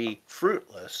never be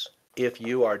fruitless if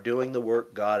you are doing the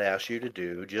work God asks you to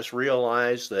do. Just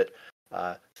realize that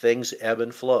things ebb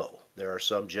and flow. There are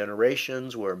some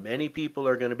generations where many people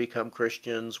are going to become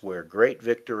Christians, where great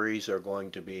victories are going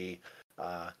to be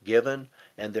given,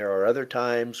 and there are other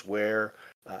times where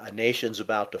a nation's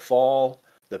about to fall,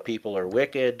 the people are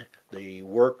wicked, the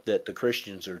work that the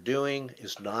Christians are doing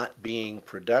is not being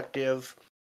productive,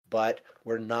 but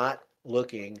we're not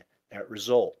looking at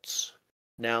results.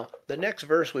 Now, the next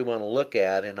verse we want to look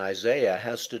at in Isaiah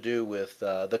has to do with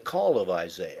the call of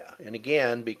Isaiah. And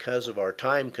again, because of our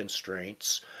time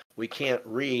constraints, we can't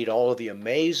read all of the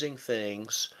amazing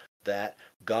things that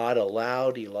God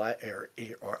allowed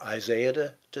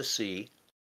Isaiah to see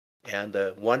and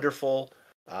the wonderful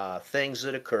things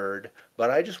that occurred.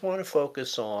 But I just want to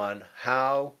focus on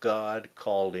how God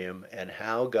called him and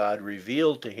how God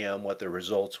revealed to him what the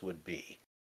results would be.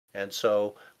 And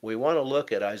so we want to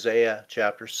look at Isaiah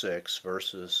chapter 6,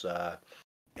 verses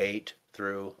 8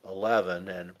 through 11.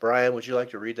 And Brian, would you like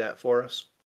to read that for us?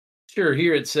 Sure.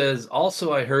 Here it says,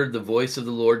 "Also I heard the voice of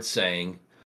the Lord saying,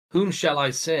 Whom shall I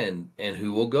send, and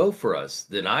who will go for us?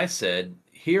 Then I said,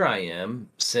 Here I am,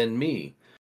 send me.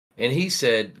 And he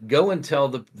said, Go and tell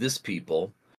this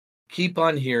people, keep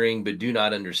on hearing, but do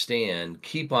not understand.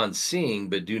 Keep on seeing,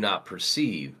 but do not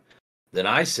perceive. Then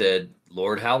I said,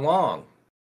 Lord, how long?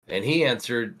 And he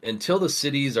answered, Until the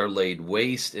cities are laid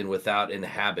waste and without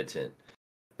inhabitant.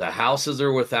 The houses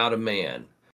are without a man.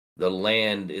 The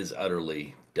land is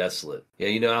utterly desolate." Yeah,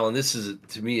 Alan, this is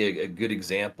to me a good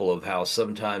example of how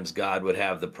sometimes God would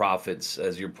have the prophets,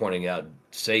 as you're pointing out,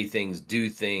 say things, do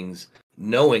things,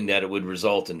 knowing that it would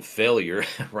result in failure,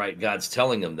 right? God's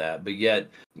telling them that. But yet,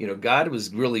 God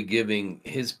was really giving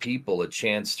his people a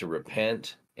chance to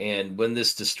repent. And when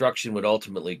this destruction would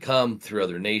ultimately come through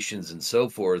other nations and so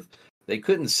forth, they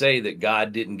couldn't say that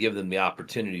God didn't give them the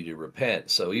opportunity to repent.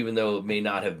 So even though it may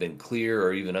not have been clear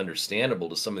or even understandable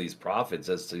to some of these prophets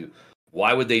as to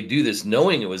why would they do this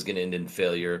knowing it was going to end in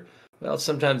failure, well,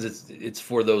 sometimes it's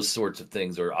for those sorts of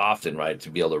things, or often, right,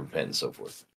 to be able to repent and so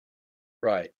forth.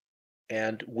 Right.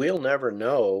 And we'll never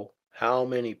know how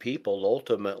many people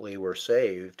ultimately were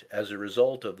saved as a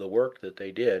result of the work that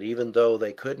they did, even though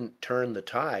they couldn't turn the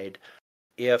tide.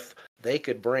 If they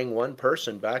could bring one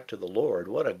person back to the Lord,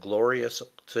 what a glorious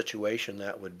situation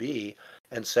that would be.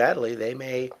 And sadly, they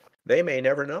may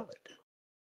never know it.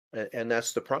 And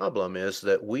that's the problem, is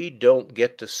that we don't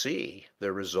get to see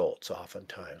the results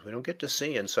oftentimes. We don't get to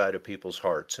see inside of people's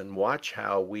hearts and watch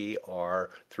how we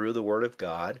are, through the Word of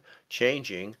God,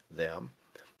 changing them,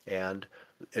 and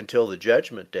until the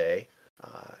judgment day,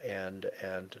 and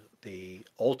the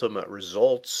ultimate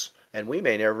results. And we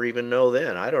may never even know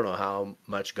then. I don't know how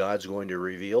much God's going to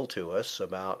reveal to us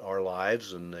about our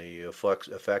lives and the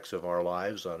effects of our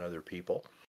lives on other people.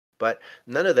 But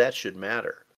none of that should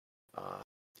matter.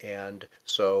 And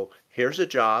so here's a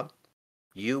job.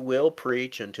 You will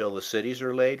preach until the cities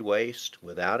are laid waste,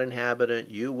 without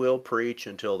inhabitant. You will preach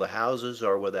until the houses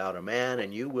are without a man,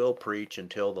 and you will preach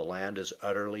until the land is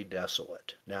utterly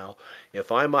desolate. Now,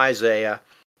 if I'm Isaiah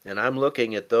and I'm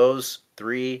looking at those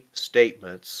three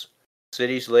statements,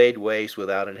 cities laid waste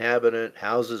without inhabitant,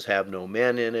 houses have no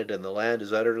men in it, and the land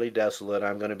is utterly desolate,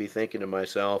 I'm going to be thinking to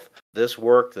myself, this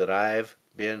work that I've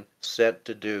been sent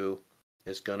to do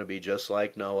is going to be just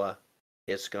like Noah.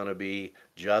 It's going to be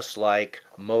just like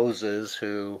Moses,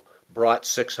 who brought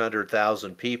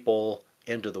 600,000 people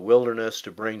into the wilderness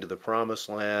to bring to the promised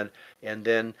land, and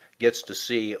then gets to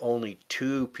see only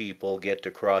 2 people get to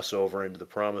cross over into the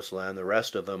promised land. The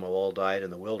rest of them have all died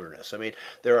in the wilderness. I mean,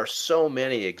 there are so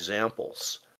many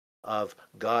examples of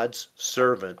God's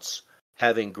servants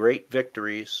having great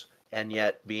victories and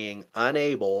yet being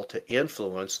unable to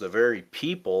influence the very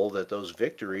people that those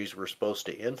victories were supposed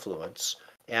to influence.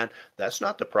 And that's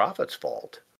not the prophet's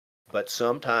fault. But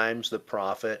sometimes the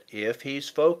prophet, if he's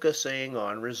focusing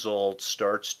on results,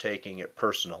 starts taking it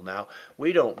personal. Now,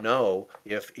 we don't know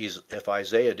if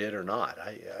Isaiah did or not.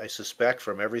 I suspect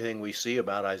from everything we see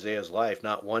about Isaiah's life,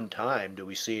 not one time do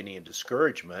we see any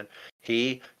discouragement.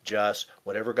 He just,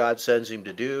 whatever God sends him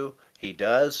to do, he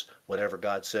does. Whatever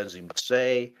God sends him to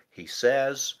say, he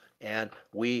says. And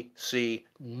we see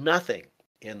nothing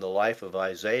in the life of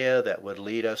Isaiah that would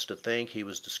lead us to think he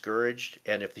was discouraged.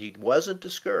 And if he wasn't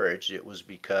discouraged, it was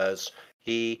because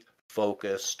he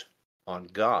focused on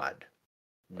God,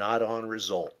 not on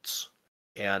results.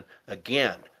 And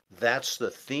again, that's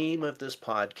the theme of this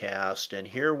podcast. And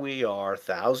here we are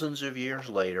thousands of years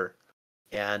later,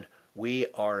 and we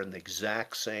are in the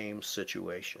exact same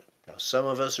situation. Now, some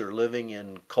of us are living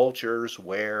in cultures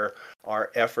where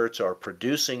our efforts are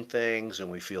producing things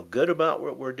and we feel good about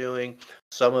what we're doing.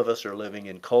 Some of us are living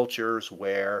in cultures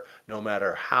where no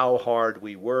matter how hard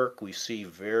we work, we see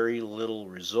very little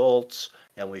results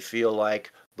and we feel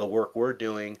like the work we're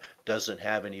doing doesn't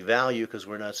have any value because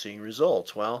we're not seeing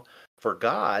results. Well, for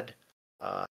God,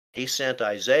 he sent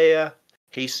Isaiah,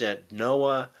 he sent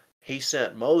Noah, he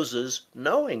sent Moses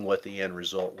knowing what the end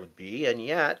result would be, and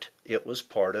yet it was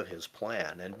part of his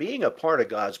plan. And being a part of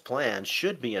God's plan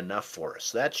should be enough for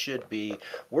us. That should be,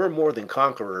 we're more than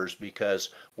conquerors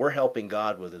because we're helping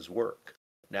God with his work.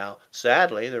 Now,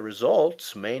 sadly, the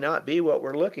results may not be what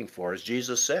we're looking for. As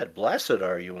Jesus said, blessed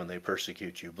are you when they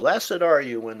persecute you. Blessed are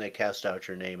you when they cast out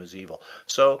your name as evil.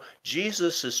 So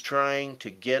Jesus is trying to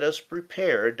get us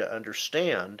prepared to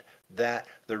understand that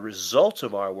the results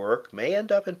of our work may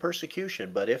end up in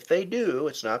persecution, but if they do,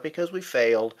 it's not because we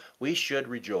failed. We should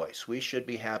rejoice. We should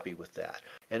be happy with that.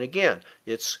 And again,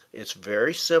 it's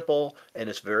very simple and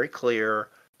it's very clear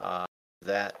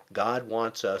that God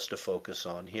wants us to focus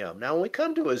on him. Now, when we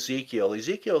come to Ezekiel,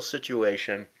 Ezekiel's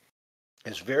situation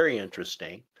is very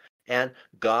interesting, and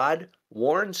God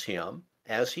warns him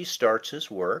as he starts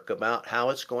his work about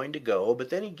how it's going to go, but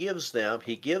then he gives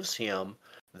him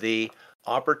the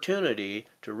opportunity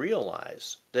to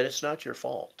realize that it's not your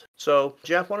fault. So,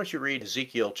 Jeff, why don't you read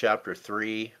Ezekiel chapter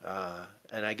 3,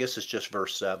 and I guess it's just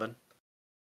verse 7.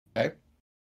 Okay.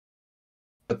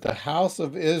 But the house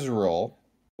of Israel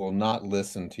will not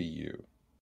listen to you,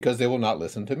 because they will not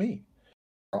listen to me.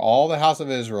 For all the house of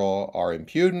Israel are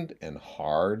impudent and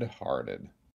hard-hearted.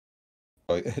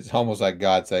 So it's almost like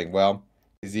God saying, well,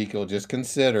 Ezekiel, just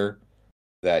consider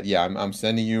that, yeah, I'm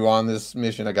sending you on this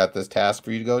mission. I got this task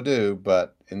for you to go do,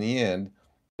 but in the end,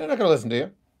 they're not going to listen to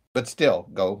you. But still,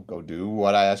 go do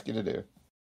what I ask you to do.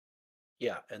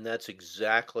 Yeah, and that's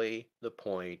exactly the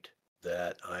point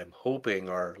that I'm hoping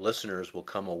our listeners will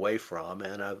come away from,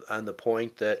 and the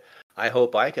point that I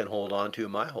hope I can hold on to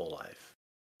my whole life.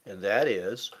 And that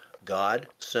is, God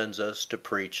sends us to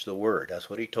preach the word. That's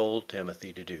what he told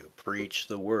Timothy to do. Preach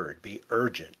the word. Be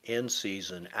urgent, in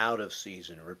season, out of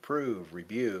season. Reprove,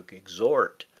 rebuke,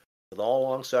 exhort, with all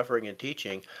long-suffering and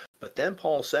teaching. But then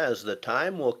Paul says, the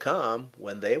time will come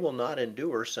when they will not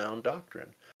endure sound doctrine,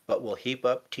 but will heap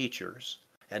up teachers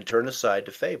and turn aside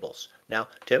to fables. Now,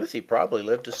 Timothy probably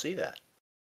lived to see that.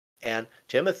 And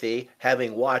Timothy,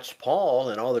 having watched Paul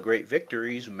and all the great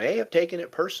victories, may have taken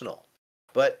it personal.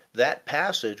 But that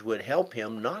passage would help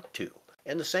him not to.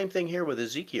 And the same thing here with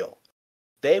Ezekiel.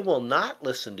 They will not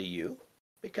listen to you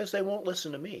because they won't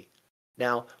listen to me.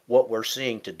 Now, what we're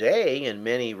seeing today in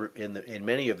many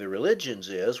of the religions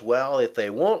is, well, if they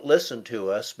won't listen to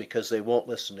us because they won't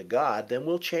listen to God, then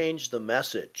we'll change the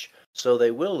message so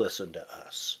they will listen to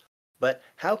us. But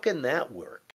how can that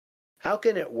work? How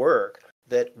can it work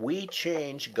that we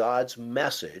change God's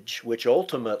message, which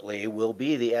ultimately will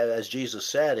be as Jesus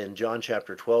said in John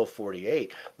chapter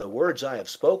 12:48, the words I have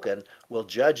spoken will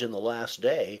judge in the last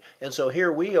day. And so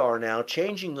here we are now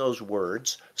changing those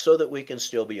words so that we can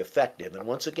still be effective. And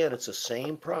once again, it's the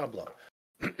same problem.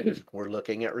 We're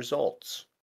looking at results.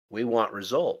 We want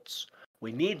results.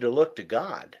 We need to look to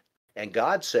God. And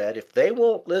God said, if they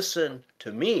won't listen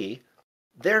to me,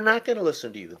 they're not going to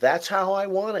listen to you. That's how I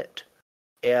want it.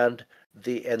 And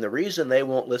the reason they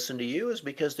won't listen to you is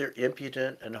because they're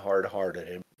impudent and hard-hearted.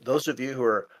 And those of you who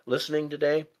are listening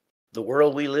today, the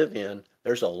world we live in,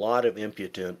 there's a lot of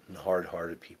impotent and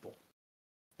hard-hearted people.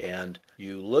 And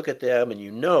you look at them and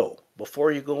you know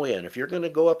before you go in, if you're going to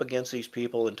go up against these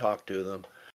people and talk to them,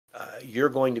 you're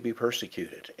going to be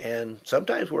persecuted. And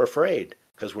sometimes we're afraid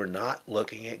because we're not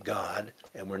looking at God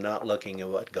and we're not looking at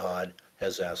what God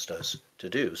has asked us to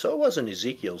do. So it wasn't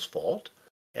Ezekiel's fault.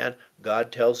 And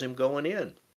God tells him going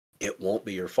in, it won't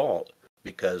be your fault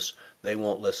because they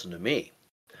won't listen to me.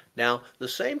 Now, the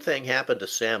same thing happened to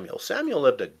Samuel. Samuel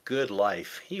lived a good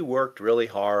life. He worked really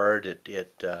hard at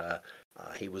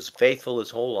He was faithful his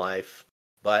whole life,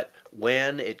 but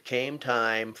when it came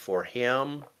time for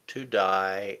him to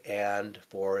die and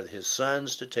for his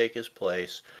sons to take his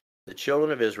place, the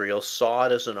children of Israel saw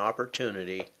it as an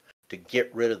opportunity to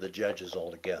get rid of the judges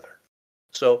altogether.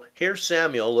 So here's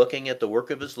Samuel looking at the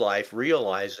work of his life,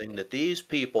 realizing that these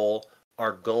people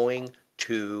are going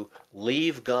to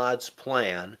leave God's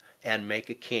plan and make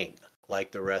a king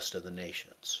like the rest of the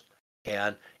nations.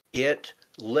 And it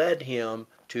led him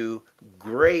to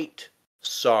great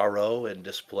sorrow and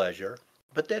displeasure.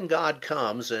 But then God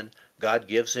comes and God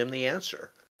gives him the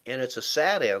answer. And it's a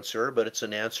sad answer, but it's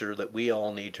an answer that we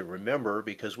all need to remember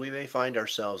because we may find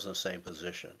ourselves in the same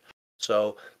position.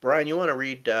 So, Brian, you want to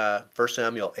read 1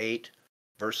 Samuel 8,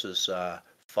 verses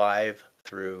 5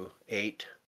 through 8?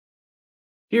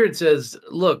 Here it says,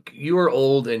 "Look, you are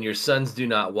old, and your sons do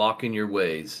not walk in your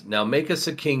ways. Now make us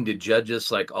a king to judge us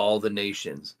like all the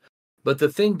nations." But the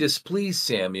thing displeased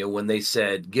Samuel when they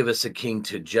said, "Give us a king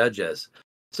to judge us."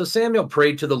 So Samuel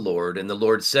prayed to the Lord, and the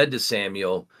Lord said to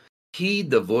Samuel, "Heed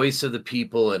the voice of the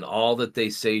people and all that they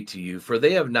say to you, for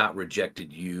they have not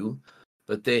rejected you,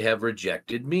 but they have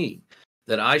rejected me,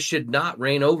 that I should not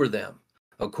reign over them,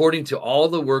 according to all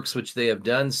the works which they have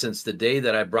done since the day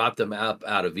that I brought them up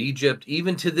out of Egypt,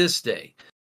 even to this day,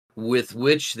 with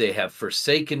which they have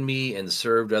forsaken me and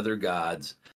served other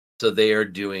gods. So they are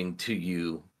doing to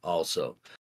you also."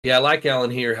 Yeah, I like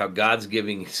Alan here, how God's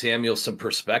giving Samuel some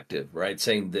perspective, right?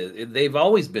 Saying that they've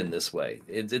always been this way.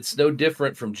 It's no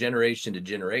different from generation to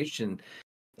generation.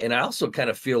 And I also kind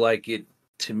of feel like it,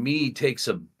 to me, takes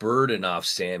a burden off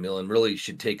Samuel and really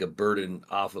should take a burden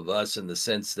off of us in the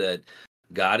sense that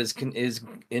God is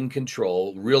in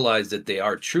control, realize that they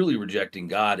are truly rejecting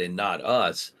God and not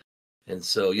us. And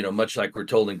so, much like we're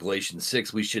told in Galatians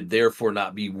 6, we should therefore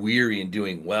not be weary in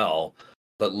doing well,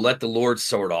 but let the Lord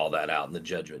sort all that out in the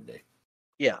judgment day.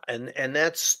 Yeah, and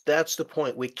that's the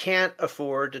point. We can't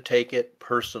afford to take it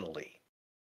personally.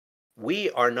 We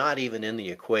are not even in the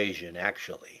equation,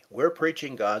 actually. We're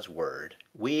preaching God's word.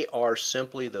 We are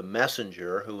simply the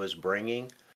messenger who is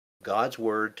bringing God's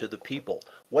word to the people.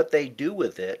 What they do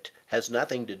with it has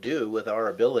nothing to do with our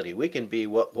ability. We can be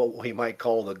what we might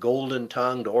call the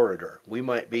golden-tongued orator. We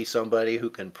might be somebody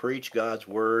who can preach God's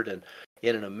word and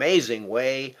in an amazing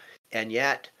way, and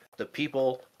yet the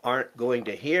people aren't going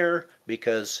to hear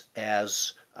because,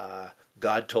 as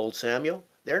God told Samuel,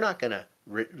 they're not going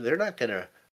to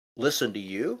listen to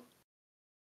you.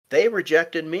 They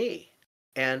rejected me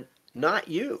and not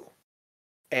you.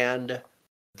 And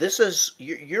this is,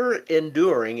 you're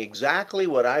enduring exactly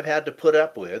what I've had to put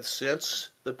up with since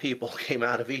the people came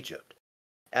out of Egypt.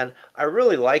 And I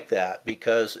really like that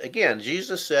because, again,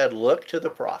 Jesus said, look to the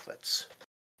prophets.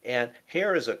 And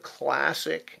here is a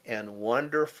classic and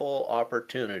wonderful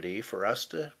opportunity for us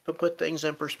to put things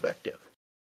in perspective.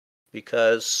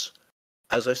 Because,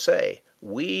 as I say,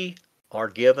 we are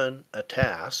given a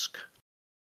task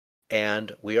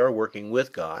and we are working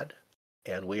with God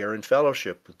and we are in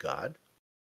fellowship with God.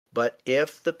 But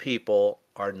if the people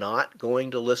are not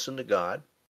going to listen to God,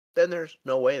 then there's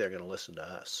no way they're going to listen to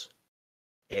us.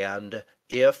 And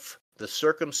if the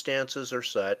circumstances are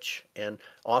such, and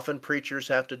often preachers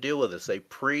have to deal with this, they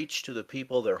preach to the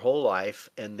people their whole life,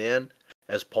 and then,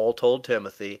 as Paul told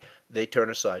Timothy, they turn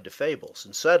aside to fables.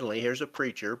 And suddenly here's a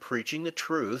preacher preaching the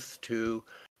truth to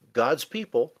God's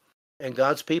people, and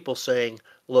God's people saying,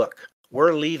 look,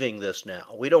 we're leaving this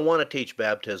now. We don't want to teach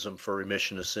baptism for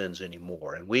remission of sins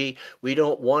anymore. And we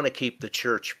don't want to keep the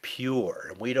church pure.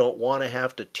 And we don't want to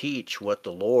have to teach what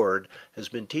the Lord has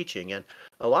been teaching. And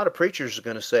a lot of preachers are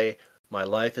going to say, my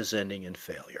life is ending in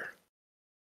failure.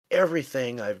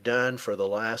 Everything I've done for the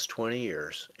last 20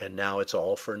 years, and now it's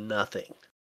all for nothing.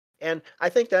 And I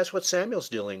think that's what Samuel's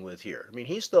dealing with here. I mean,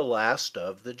 he's the last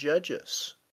of the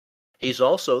judges. He's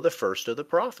also the first of the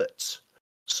prophets.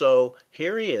 So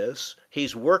here he is.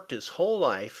 He's worked his whole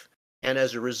life, and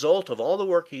as a result of all the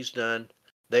work he's done,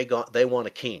 they want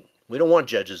a king. We don't want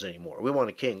judges anymore. We want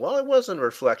a king. Well, it wasn't a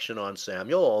reflection on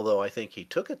Samuel, although I think he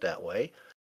took it that way.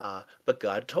 But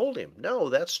God told him, no,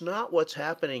 that's not what's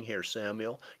happening here,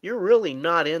 Samuel. You're really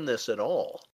not in this at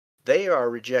all. They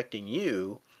are rejecting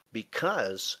you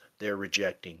because they're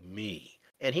rejecting me.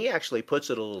 And he actually puts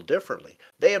it a little differently.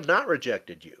 They have not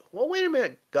rejected you. Well, wait a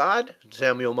minute, God,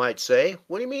 Samuel might say.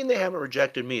 What do you mean they haven't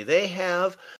rejected me? They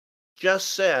have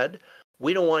just said,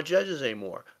 we don't want judges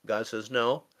anymore. God says,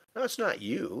 no, it's not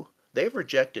you. They've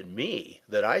rejected me,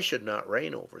 that I should not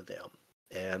reign over them.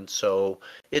 And so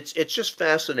it's just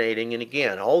fascinating. And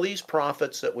again, all these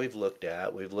prophets that we've looked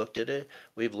at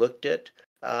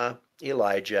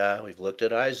Elijah, we've looked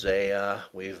at Isaiah,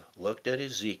 we've looked at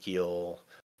Ezekiel,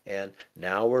 And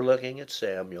now we're looking at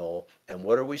Samuel, and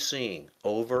what are we seeing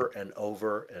over and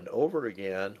over and over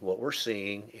again? What we're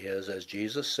seeing is, as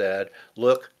Jesus said,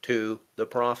 look to the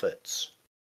prophets.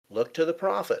 Look to the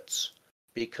prophets,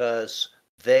 because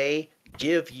they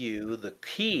give you the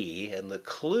key and the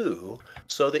clue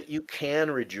so that you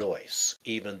can rejoice,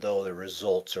 even though the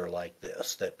results are like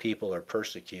this, that people are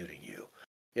persecuting you.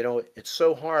 You know, it's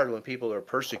so hard when people are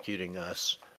persecuting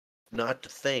us not to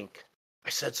think, I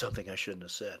said something I shouldn't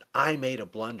have said. I made a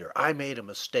blunder. I made a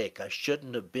mistake. I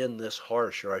shouldn't have been this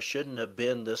harsh, or I shouldn't have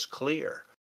been this clear.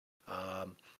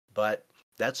 But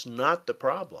that's not the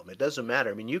problem. It doesn't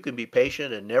matter. I mean, you can be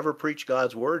patient and never preach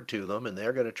God's word to them, and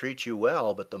they're going to treat you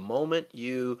well. But the moment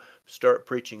you start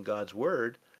preaching God's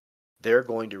word, they're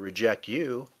going to reject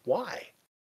you. Why?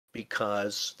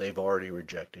 Because they've already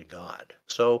rejected God.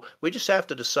 So we just have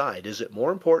to decide, is it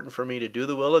more important for me to do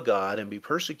the will of God and be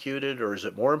persecuted, or is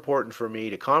it more important for me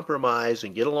to compromise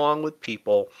and get along with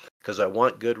people because I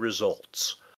want good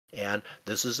results? And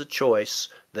this is a choice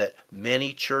that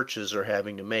many churches are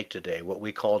having to make today, what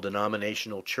we call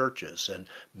denominational churches. And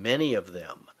many of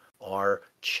them are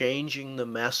changing the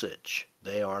message.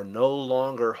 They are no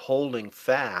longer holding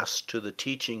fast to the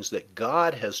teachings that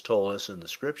God has told us in the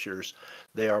scriptures.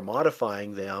 They are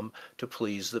modifying them to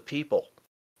please the people.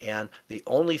 And the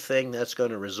only thing that's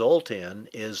going to result in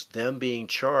is them being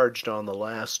charged on the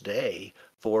last day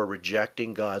for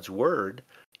rejecting God's word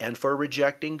and for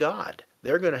rejecting God.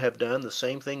 They're going to have done the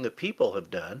same thing that people have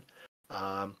done,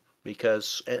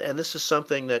 because, and this is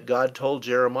something that God told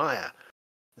Jeremiah,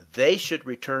 they should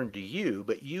return to you,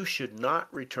 but you should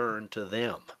not return to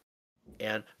them.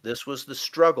 And this was the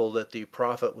struggle that the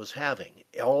prophet was having.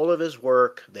 All of his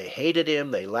work, they hated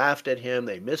him, they laughed at him,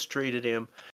 they mistreated him.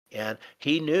 And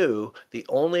he knew the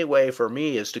only way for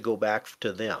me is to go back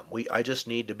to them. I just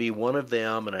need to be one of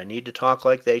them, and I need to talk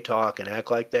like they talk and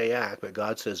act like they act. But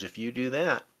God says, if you do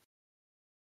that,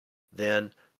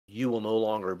 then you will no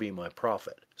longer be my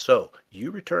prophet. So you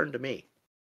return to me,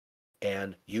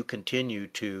 and you continue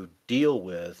to deal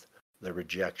with the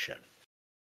rejection.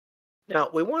 Now,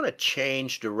 we want to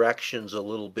change directions a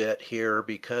little bit here,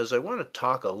 because I want to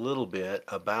talk a little bit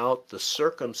about the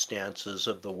circumstances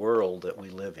of the world that we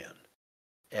live in,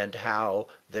 and how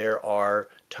there are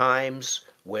times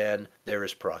when there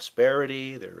is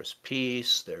prosperity, there is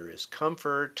peace, there is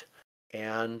comfort,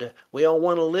 and we all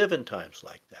want to live in times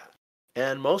like that.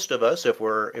 And most of us, if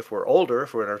we're older,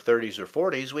 if we're in our 30s or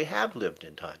 40s, we have lived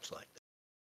in times like that.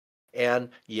 And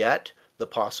yet the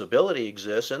possibility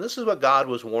exists, and this is what God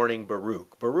was warning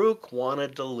Baruch. Baruch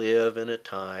wanted to live in a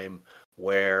time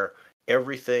where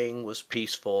everything was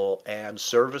peaceful and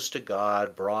service to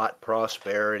God brought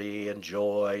prosperity and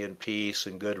joy and peace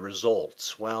and good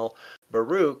results. Well,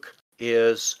 Baruch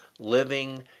is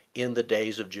living in the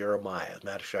days of Jeremiah. As a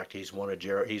matter of fact, he's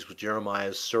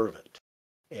Jeremiah's servant.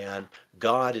 And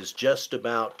God is just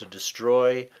about to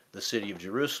destroy the city of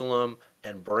Jerusalem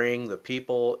and bring the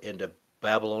people into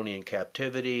Babylonian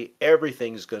captivity.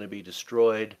 Everything's going to be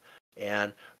destroyed,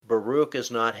 and Baruch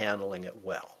is not handling it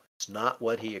well. It's not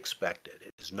what he expected.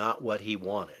 It is not what he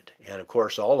wanted. And of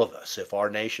course, all of us, if our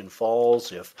nation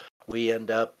falls, if we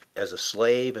end up as a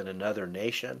slave in another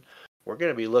nation, we're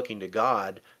going to be looking to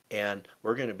God, and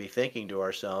we're going to be thinking to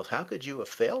ourselves, how could you have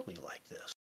failed me like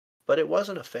this? But it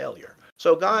wasn't a failure.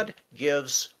 So God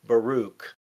gives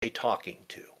Baruch a talking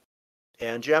to.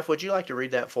 And Jeff, would you like to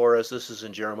read that for us? This is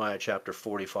in Jeremiah chapter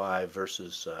 45,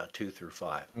 verses 2 through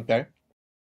 5. Okay.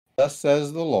 Thus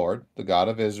says the Lord, the God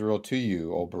of Israel, to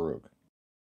you, O Baruch.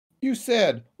 You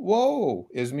said, woe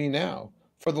is me now,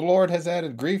 for the Lord has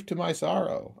added grief to my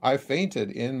sorrow. I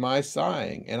fainted in my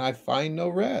sighing, and I find no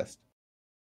rest.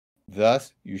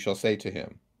 Thus you shall say to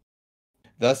him,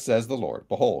 thus says the Lord,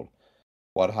 behold,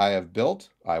 what I have built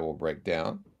I will break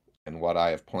down, and what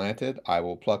I have planted I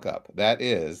will pluck up. That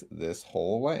is this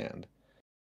whole land.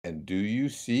 And do you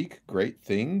seek great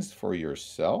things for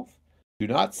yourself? Do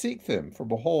not seek them, for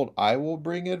behold, I will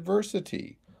bring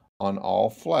adversity on all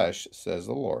flesh, says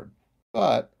the Lord.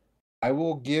 But I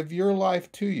will give your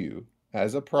life to you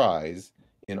as a prize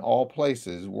in all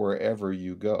places wherever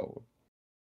you go.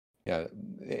 Yeah,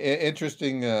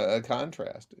 interesting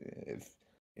contrast. If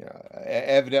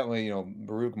evidently,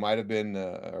 Baruch might have been,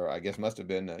 or I guess must have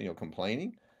been,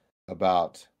 complaining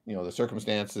about, the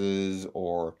circumstances,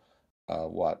 or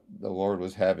what the Lord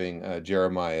was having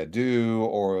Jeremiah do,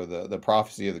 or the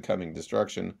prophecy of the coming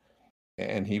destruction,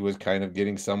 and he was kind of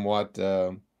getting somewhat,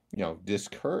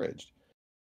 discouraged.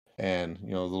 And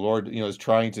the Lord, is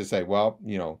trying to say, well,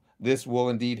 this will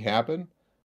indeed happen,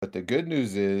 but the good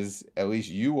news is at least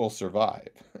you will survive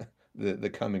the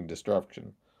coming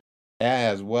destruction,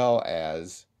 as well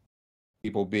as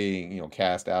people being,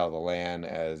 cast out of the land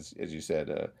as you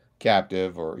said,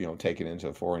 captive or, taken into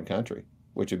a foreign country,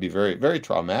 which would be very, very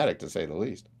traumatic to say the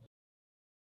least.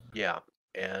 Yeah.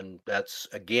 And that's,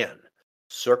 again,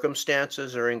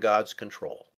 circumstances are in God's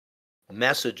control.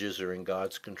 Messages are in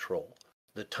God's control.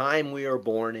 The time we are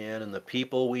born in and the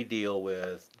people we deal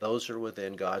with, those are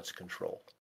within God's control.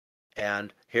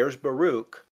 And here's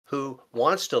Baruch, who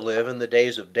wants to live in the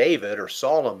days of David or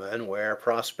Solomon, where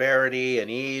prosperity and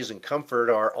ease and comfort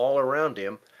are all around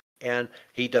him, and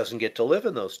he doesn't get to live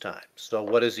in those times. So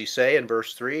what does he say in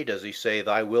verse 3? Does he say,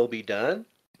 "Thy will be done"?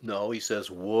 No, he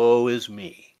says, "Woe is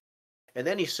me." And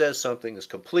then he says something that's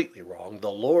completely wrong. "The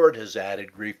Lord has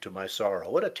added grief to my sorrow."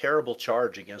 What a terrible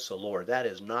charge against the Lord. That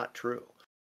is not true.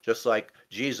 Just like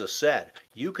Jesus said,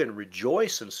 you can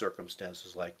rejoice in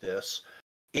circumstances like this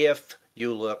if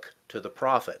you look to the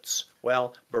prophets.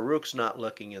 Well, Baruch's not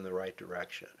looking in the right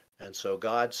direction. And so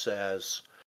God says,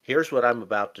 here's what I'm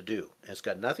about to do. And it's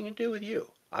got nothing to do with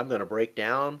you. I'm going to break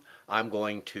down. I'm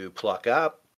going to pluck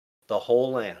up the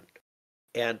whole land.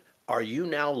 And are you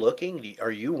now looking?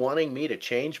 Are you wanting me to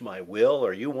change my will?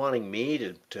 Are you wanting me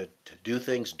to do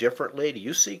things differently? Do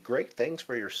you seek great things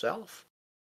for yourself?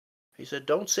 He said,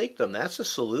 don't seek them. That's the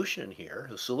solution here.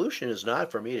 The solution is not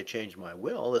for me to change my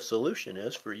will. The solution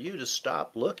is for you to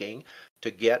stop looking to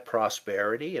get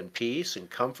prosperity and peace and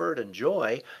comfort and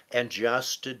joy and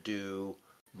just to do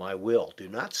my will. Do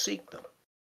not seek them,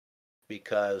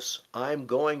 because I'm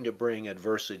going to bring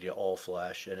adversity to all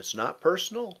flesh. And it's not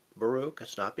personal, Baruch.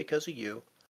 It's not because of you.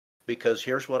 Because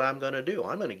here's what I'm going to do.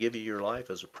 I'm going to give you your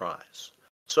life as a prize.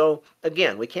 So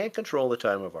again, we can't control the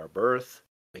time of our birth.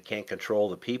 We can't control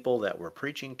the people that we're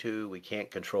preaching to. We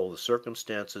can't control the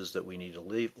circumstances that we need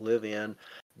to live in.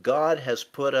 God has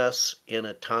put us in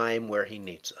a time where he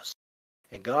needs us.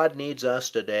 And God needs us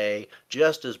today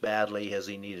just as badly as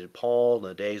he needed Paul in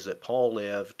the days that Paul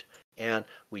lived. And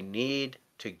we need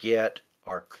to get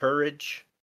our courage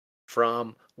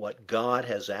from what God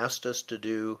has asked us to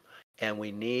do. And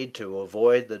we need to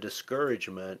avoid the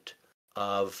discouragement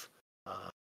of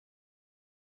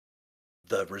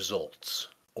the results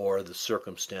or the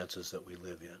circumstances that we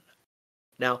live in.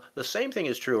 Now, the same thing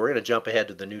is true. We're going to jump ahead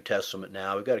to the New Testament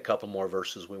now. We've got a couple more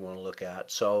verses we want to look at.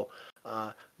 So,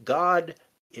 God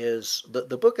is,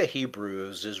 the book of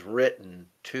Hebrews is written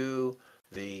to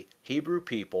the Hebrew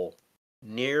people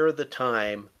near the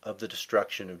time of the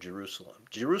destruction of Jerusalem.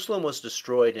 Jerusalem was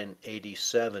destroyed in AD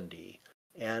 70,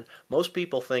 and most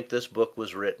people think this book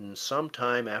was written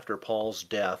sometime after Paul's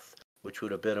death, which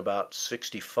would have been about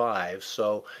 65.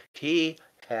 So he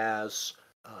has,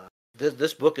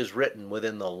 this book is written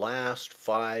within the last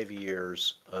 5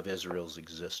 years of Israel's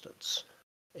existence.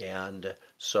 And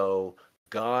so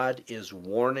God is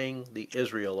warning the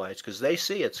Israelites, because they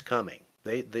see it's coming.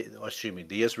 The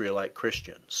Israelite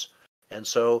Christians. And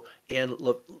so in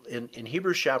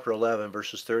Hebrews chapter 11,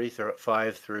 verses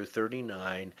 35 through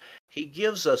 39, he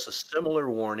gives us a similar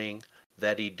warning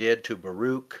that he did to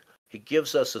Baruch. He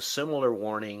gives us a similar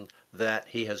warning that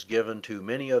he has given to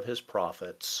many of his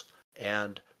prophets.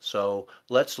 And so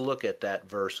let's look at that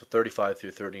verse 35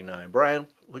 through 39. Brian,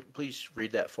 would you please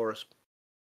read that for us?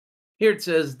 Here it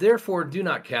says, "Therefore do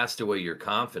not cast away your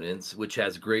confidence, which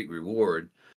has great reward,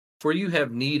 for you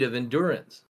have need of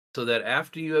endurance, so that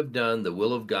after you have done the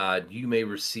will of God, you may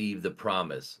receive the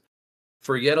promise.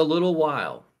 For yet a little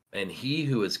while, and he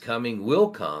who is coming will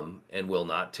come and will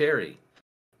not tarry.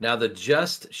 Now the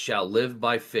just shall live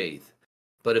by faith.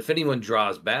 But if anyone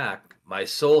draws back, my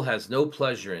soul has no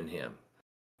pleasure in him.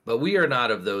 But we are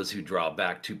not of those who draw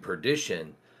back to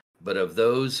perdition, but of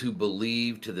those who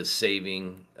believe to the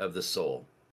saving of the soul."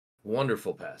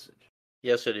 Wonderful passage.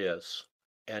 Yes, it is.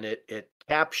 And it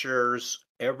captures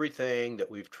everything that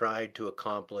we've tried to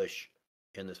accomplish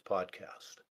in this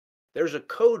podcast. There's a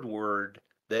code word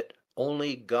that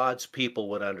only God's people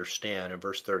would understand in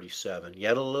verse 37.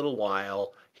 Yet a little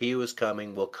while, he who is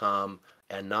coming will come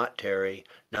and not tarry.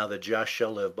 Now the just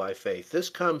shall live by faith. This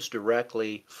comes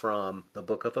directly from the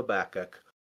book of Habakkuk.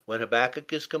 When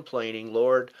Habakkuk is complaining,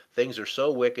 Lord, things are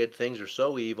so wicked, things are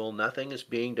so evil, nothing is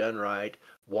being done right.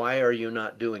 Why are you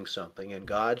not doing something? And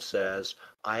God says,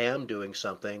 I am doing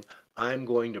something. I'm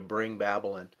going to bring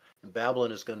Babylon. And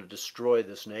Babylon is going to destroy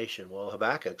this nation. Well,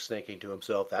 Habakkuk's thinking to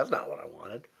himself, that's not what I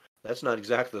wanted. That's not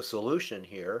exactly the solution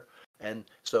here. And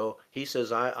so he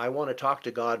says, I want to talk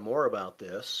to God more about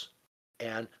this.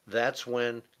 And that's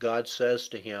when God says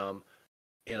to him,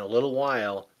 in a little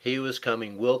while, he who is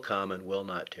coming will come and will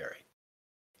not tarry.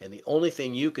 And the only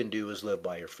thing you can do is live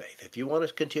by your faith. If you want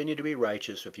to continue to be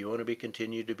righteous, if you want to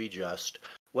continue to be just,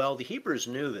 well, the Hebrews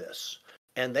knew this.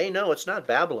 And they know it's not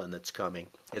Babylon that's coming,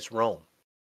 it's Rome.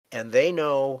 and they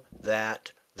know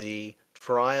that the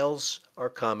trials are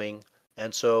coming.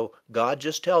 And so God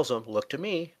just tells them, look to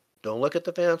me. Don't look at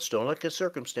the fence. Don't look at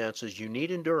circumstances. You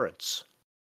need endurance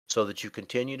so that you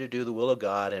continue to do the will of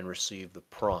God and receive the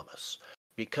promise.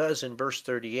 Because in verse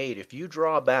 38, if you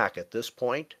draw back at this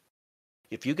point,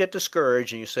 if you get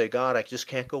discouraged and you say, God, I just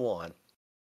can't go on,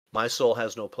 my soul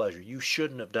has no pleasure. You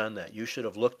shouldn't have done that. You should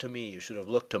have looked to me. You should have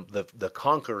looked to the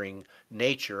conquering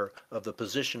nature of the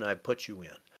position I put you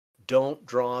in. Don't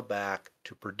draw back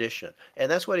to perdition.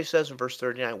 And that's what he says in verse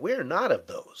 39. We're not of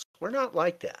those. We're not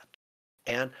like that.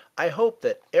 And I hope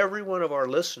that every one of our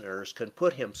listeners can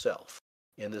put himself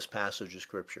in this passage of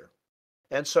Scripture.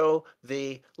 And so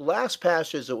the last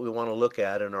passage that we want to look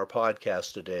at in our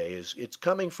podcast today it's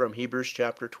coming from Hebrews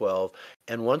chapter 12.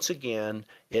 And once again,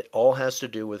 it all has to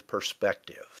do with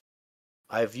perspective.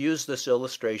 I've used this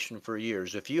illustration for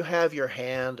years. If you have your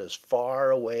hand as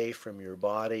far away from your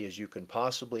body as you can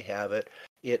possibly have it,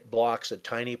 it blocks a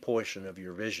tiny portion of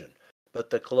your vision. But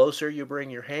the closer you bring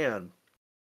your hand,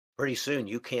 pretty soon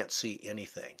you can't see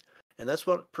anything. And that's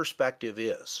what perspective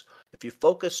is. If you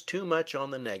focus too much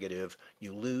on the negative,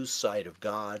 you lose sight of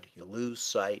God, you lose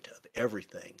sight of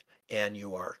everything, and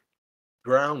you are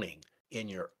drowning in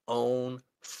your own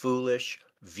foolish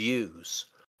views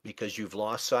because you've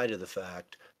lost sight of the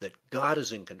fact that God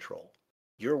is in control.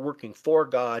 You're working for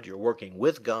God, you're working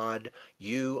with God,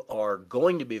 you are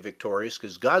going to be victorious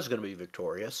because God's going to be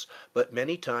victorious. But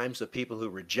many times the people who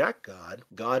reject God,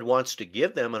 God wants to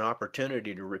give them an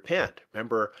opportunity to repent.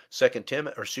 Remember 2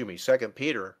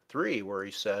 Peter 3, where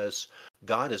he says,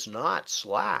 God is not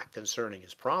slack concerning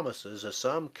his promises, as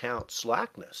some count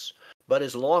slackness, but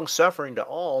is long-suffering to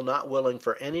all, not willing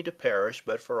for any to perish,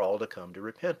 but for all to come to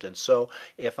repentance. So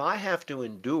if I have to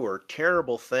endure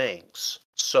terrible things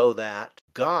so that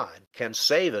God can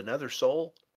save another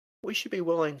soul, we should be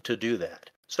willing to do that.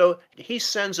 So he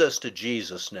sends us to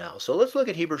Jesus now. So let's look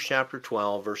at Hebrews chapter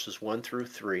 12, verses 1 through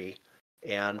 3,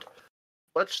 and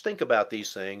let's think about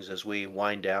these things as we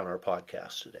wind down our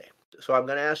podcast today. So I'm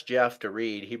going to ask Jeff to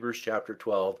read Hebrews chapter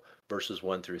 12, verses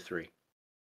 1 through 3.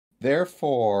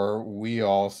 Therefore, we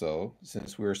also,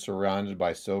 since we are surrounded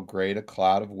by so great a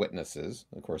cloud of witnesses,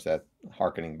 of course, that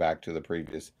hearkening back to the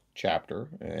previous chapter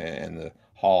and the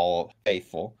hall of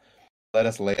faithful, let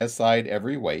us lay aside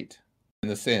every weight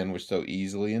and the sin which so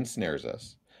easily ensnares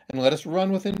us, and let us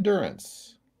run with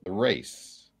endurance the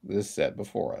race that is set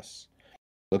before us,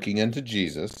 looking unto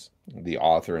Jesus, the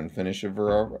author and finisher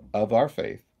of our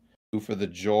faith, who for the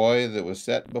joy that was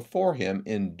set before him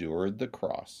endured the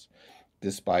cross,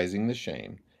 despising the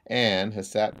shame, and has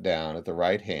sat down at the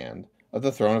right hand of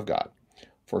the throne of God.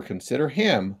 For consider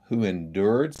him who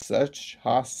endured such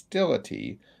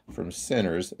hostility from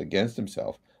sinners against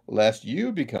himself, lest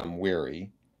you become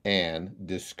weary and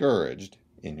discouraged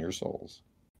in your souls.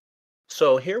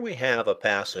 So here we have a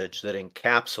passage that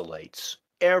encapsulates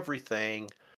everything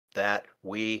that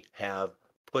we have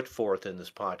put forth in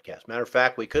this podcast. Matter of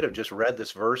fact, we could have just read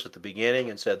this verse at the beginning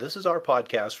and said, this is our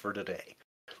podcast for today.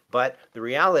 But the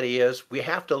reality is we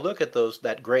have to look at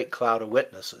that great cloud of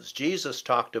witnesses. Jesus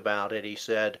talked about it. He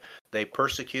said they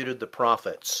persecuted the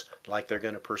prophets like they're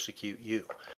going to persecute you.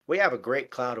 We have a great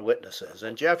cloud of witnesses.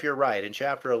 And Jeff, you're right. In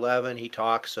chapter 11, he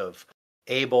talks of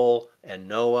Abel and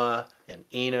Noah and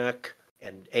Enoch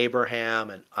and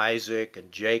Abraham and Isaac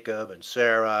and Jacob and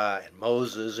Sarah and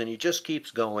Moses, and he just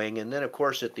keeps going. And then, of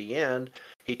course, at the end,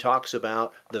 he talks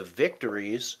about the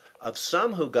victories of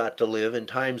some who got to live in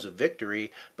times of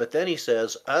victory, but then he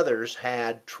says others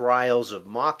had trials of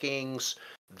mockings.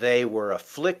 They were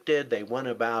afflicted. They went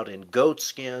about in goat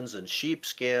skins and sheep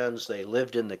skins. They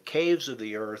lived in the caves of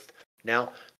the earth.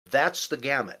 Now, that's the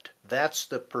gamut. That's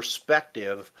the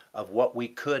perspective of what we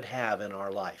could have in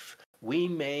our life. We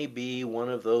may be one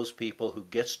of those people who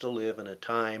gets to live in a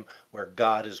time where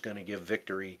God is going to give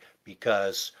victory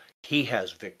because he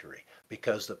has victory,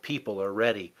 because the people are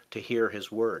ready to hear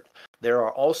his word. There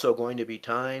are also going to be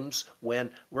times when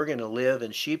we're going to live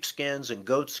in sheepskins and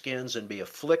goatskins and be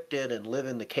afflicted and live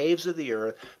in the caves of the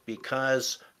earth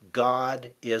because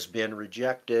God has been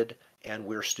rejected and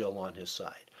we're still on his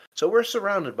side. So we're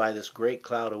surrounded by this great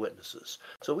cloud of witnesses.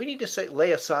 So we need to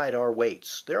lay aside our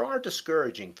weights. There are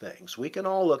discouraging things. We can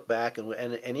all look back,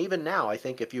 and even now, I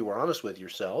think if you were honest with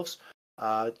yourselves,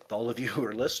 all of you who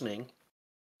are listening,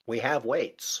 we have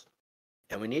weights,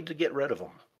 and we need to get rid of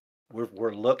them.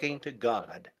 We're looking to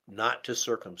God, not to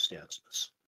circumstances.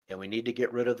 And we need to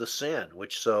get rid of the sin,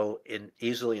 which so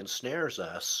easily ensnares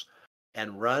us,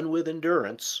 and run with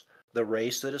endurance the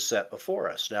race that is set before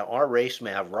us. Now, our race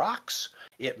may have rocks,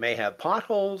 it may have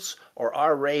potholes, or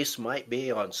our race might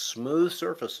be on smooth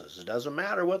surfaces. It doesn't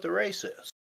matter what the race is.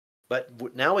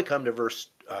 But now we come to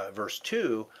verse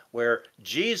 2, where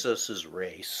Jesus's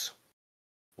race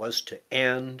was to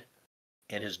end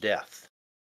in his death.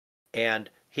 And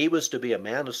he was to be a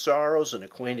man of sorrows and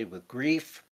acquainted with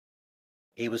grief.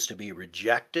 He was to be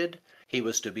rejected. He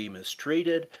was to be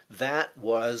mistreated. That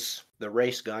was the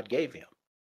race God gave him.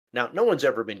 Now, no one's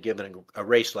ever been given a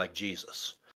race like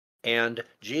Jesus. And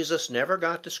Jesus never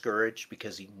got discouraged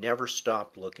because he never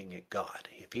stopped looking at God.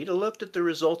 If he'd have looked at the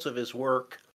results of his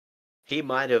work, he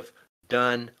might have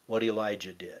done what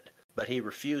Elijah did. But he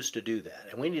refused to do that.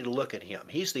 And we need to look at him.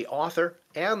 He's the author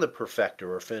and the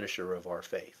perfecter or finisher of our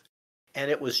faith. And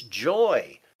it was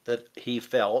joy that he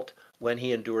felt when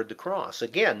he endured the cross.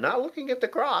 Again, not looking at the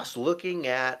cross, looking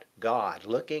at God,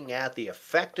 looking at the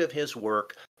effect of his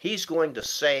work. He's going to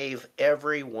save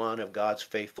every one of God's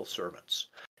faithful servants.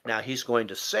 Now, he's going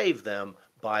to save them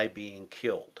by being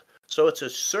killed. So it's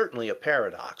certainly a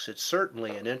paradox. It's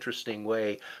certainly an interesting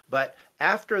way. But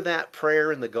after that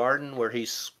prayer in the garden where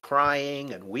he's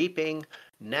crying and weeping,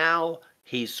 now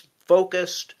he's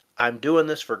focused. I'm doing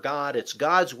this for God. It's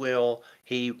God's will.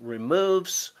 He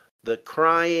removes the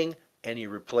crying and he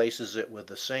replaces it with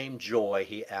the same joy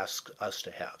he asks us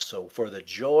to have. So for the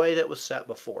joy that was set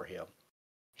before him,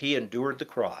 he endured the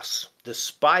cross,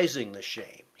 despising the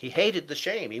shame. He hated the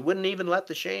shame. He wouldn't even let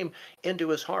the shame into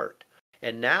his heart.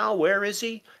 And now, where is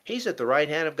he? He's at the right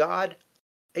hand of God,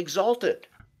 exalted.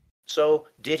 So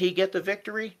did he get the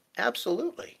victory?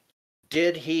 Absolutely.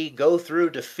 Did he go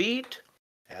through defeat?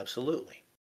 Absolutely.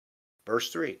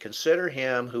 Verse 3, consider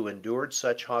him who endured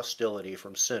such hostility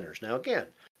from sinners. Now again,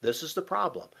 this is the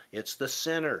problem. It's the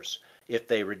sinners. If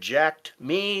they reject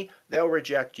me, they'll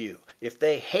reject you. If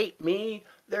they hate me,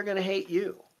 they're going to hate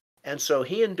you. And so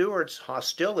he endured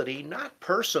hostility, not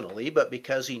personally, but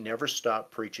because he never stopped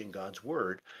preaching God's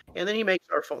word. And then he makes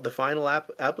the final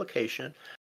application.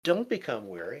 Don't become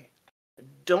weary.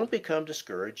 Don't become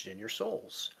discouraged in your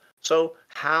souls. So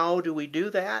how do we do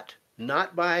that?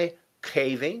 Not by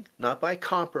caving, not by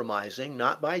compromising,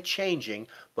 not by changing,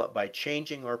 but by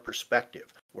changing our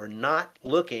perspective. We're not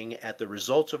looking at the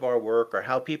results of our work or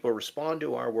how people respond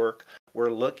to our work.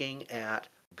 We're looking at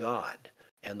God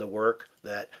and the work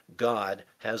that God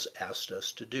has asked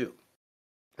us to do.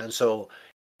 And so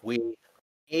we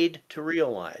need to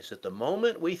realize that the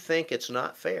moment we think it's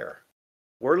not fair,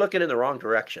 we're looking in the wrong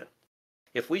direction.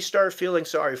 If we start feeling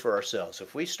sorry for ourselves,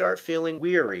 if we start feeling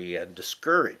weary and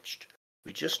discouraged,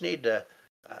 we just need to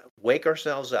wake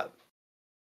ourselves up.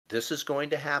 This is going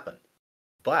to happen.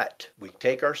 But we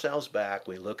take ourselves back.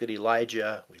 We look at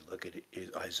Elijah. We look at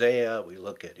Isaiah. We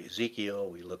look at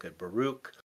Ezekiel. We look at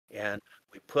Baruch. And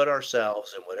we put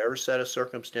ourselves in whatever set of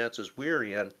circumstances we're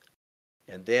in.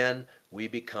 And then we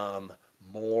become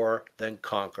more than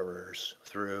conquerors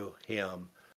through him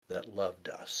that loved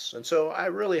us. And so I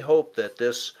really hope that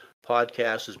this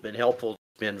podcast has been helpful.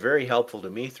 It's been very helpful to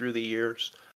me through the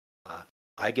years.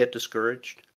 I get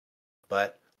discouraged,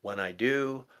 but when I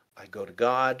do, I go to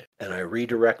God and I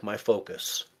redirect my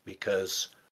focus because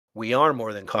we are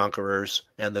more than conquerors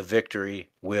and the victory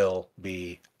will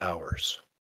be ours.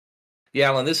 Yeah,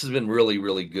 Alan, this has been really,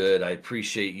 really good. I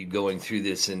appreciate you going through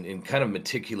this in kind of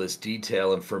meticulous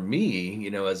detail. And for me,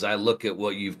 as I look at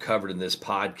what you've covered in this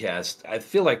podcast, I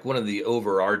feel like one of the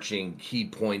overarching key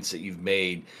points that you've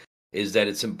made is that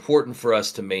it's important for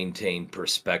us to maintain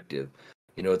perspective.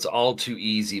 It's all too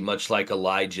easy, much like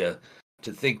Elijah,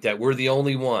 to think that we're the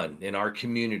only one in our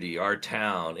community, our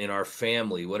town, in our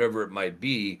family, whatever it might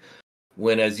be,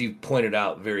 when, as you've pointed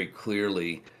out very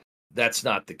clearly, that's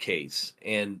not the case.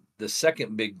 And the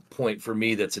second big point for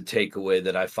me that's a takeaway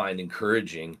that I find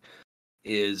encouraging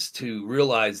is to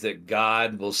realize that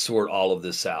God will sort all of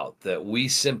this out, that we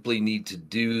simply need to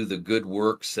do the good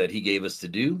works that he gave us to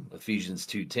do, Ephesians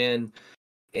 2:10,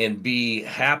 and be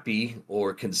happy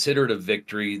or consider it a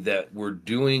victory that we're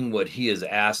doing what he has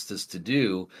asked us to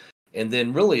do. And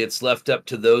then really it's left up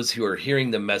to those who are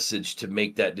hearing the message to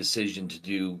make that decision to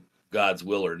do God's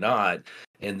will or not,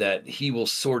 and that he will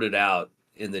sort it out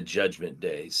in the judgment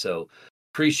day. So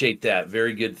appreciate that.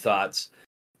 Very good thoughts.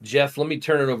 Jeff, let me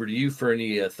turn it over to you for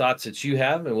any thoughts that you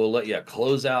have, and we'll let you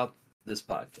close out this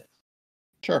podcast.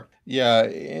 Sure. Yeah,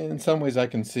 in some ways I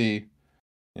can see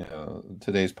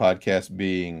today's podcast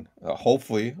being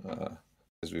hopefully,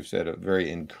 as we've said, a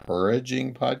very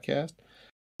encouraging podcast.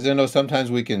 Because I know sometimes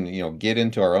we can, get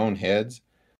into our own heads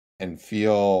and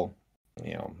feel,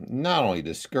 not only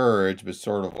discouraged, but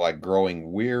sort of like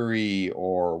growing weary,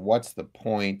 or what's the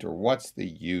point, or what's the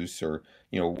use, or,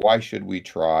 why should we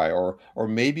try, or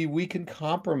maybe we can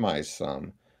compromise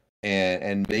some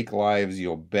and make lives,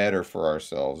 better for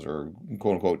ourselves, or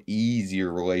quote unquote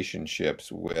easier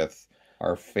relationships with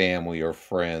our family or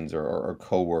friends or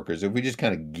coworkers, if we just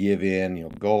kind of give in,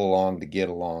 go along to get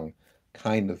along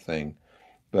kind of thing.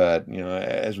 But,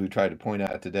 as we tried to point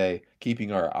out today,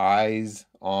 keeping our eyes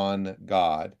on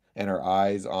God and our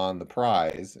eyes on the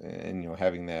prize and,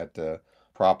 having that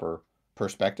proper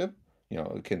perspective,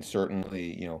 it can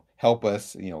certainly, help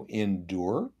us,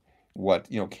 endure what,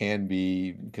 can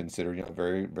be considered,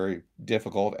 very, very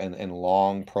difficult and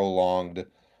long, prolonged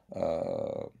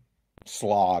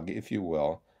slog, if you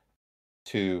will,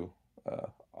 to,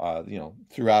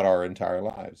 throughout our entire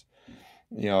lives.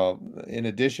 In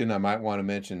addition, I might want to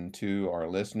mention to our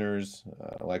listeners,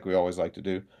 like we always like to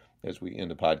do as we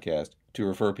end the podcast, to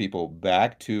refer people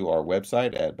back to our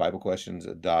website at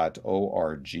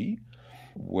biblequestions.org,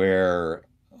 where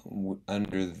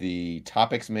under the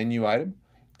topics menu item,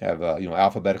 have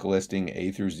alphabetical listing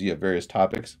A through Z of various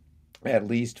topics, at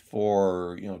least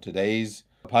for today's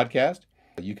podcast.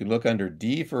 You can look under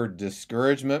D for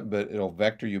discouragement, but it'll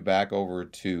vector you back over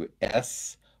to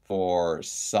S for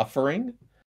suffering,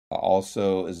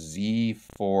 also Z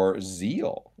for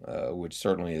zeal, which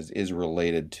certainly is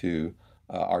related to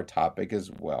our topic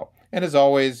as well. And as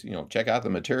always, check out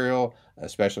the material,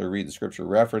 especially read the scripture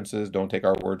references. Don't take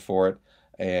our word for it,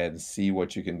 and see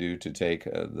what you can do to take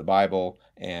the Bible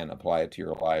and apply it to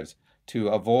your lives to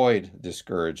avoid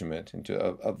discouragement and to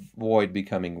avoid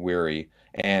becoming weary,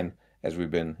 and, as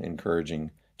we've been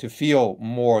encouraging, to feel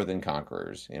more than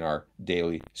conquerors in our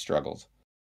daily struggles.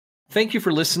 Thank you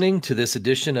for listening to this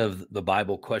edition of the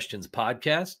Bible Questions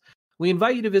podcast. We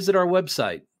invite you to visit our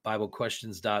website,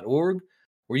 biblequestions.org,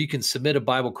 where you can submit a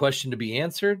Bible question to be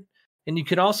answered. And you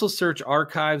can also search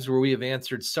archives where we have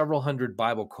answered several hundred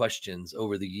Bible questions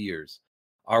over the years.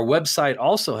 Our website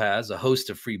also has a host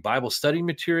of free Bible study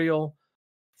material,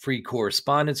 free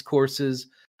correspondence courses,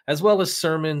 as well as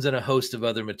sermons and a host of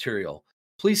other material.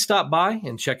 Please stop by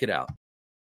and check it out.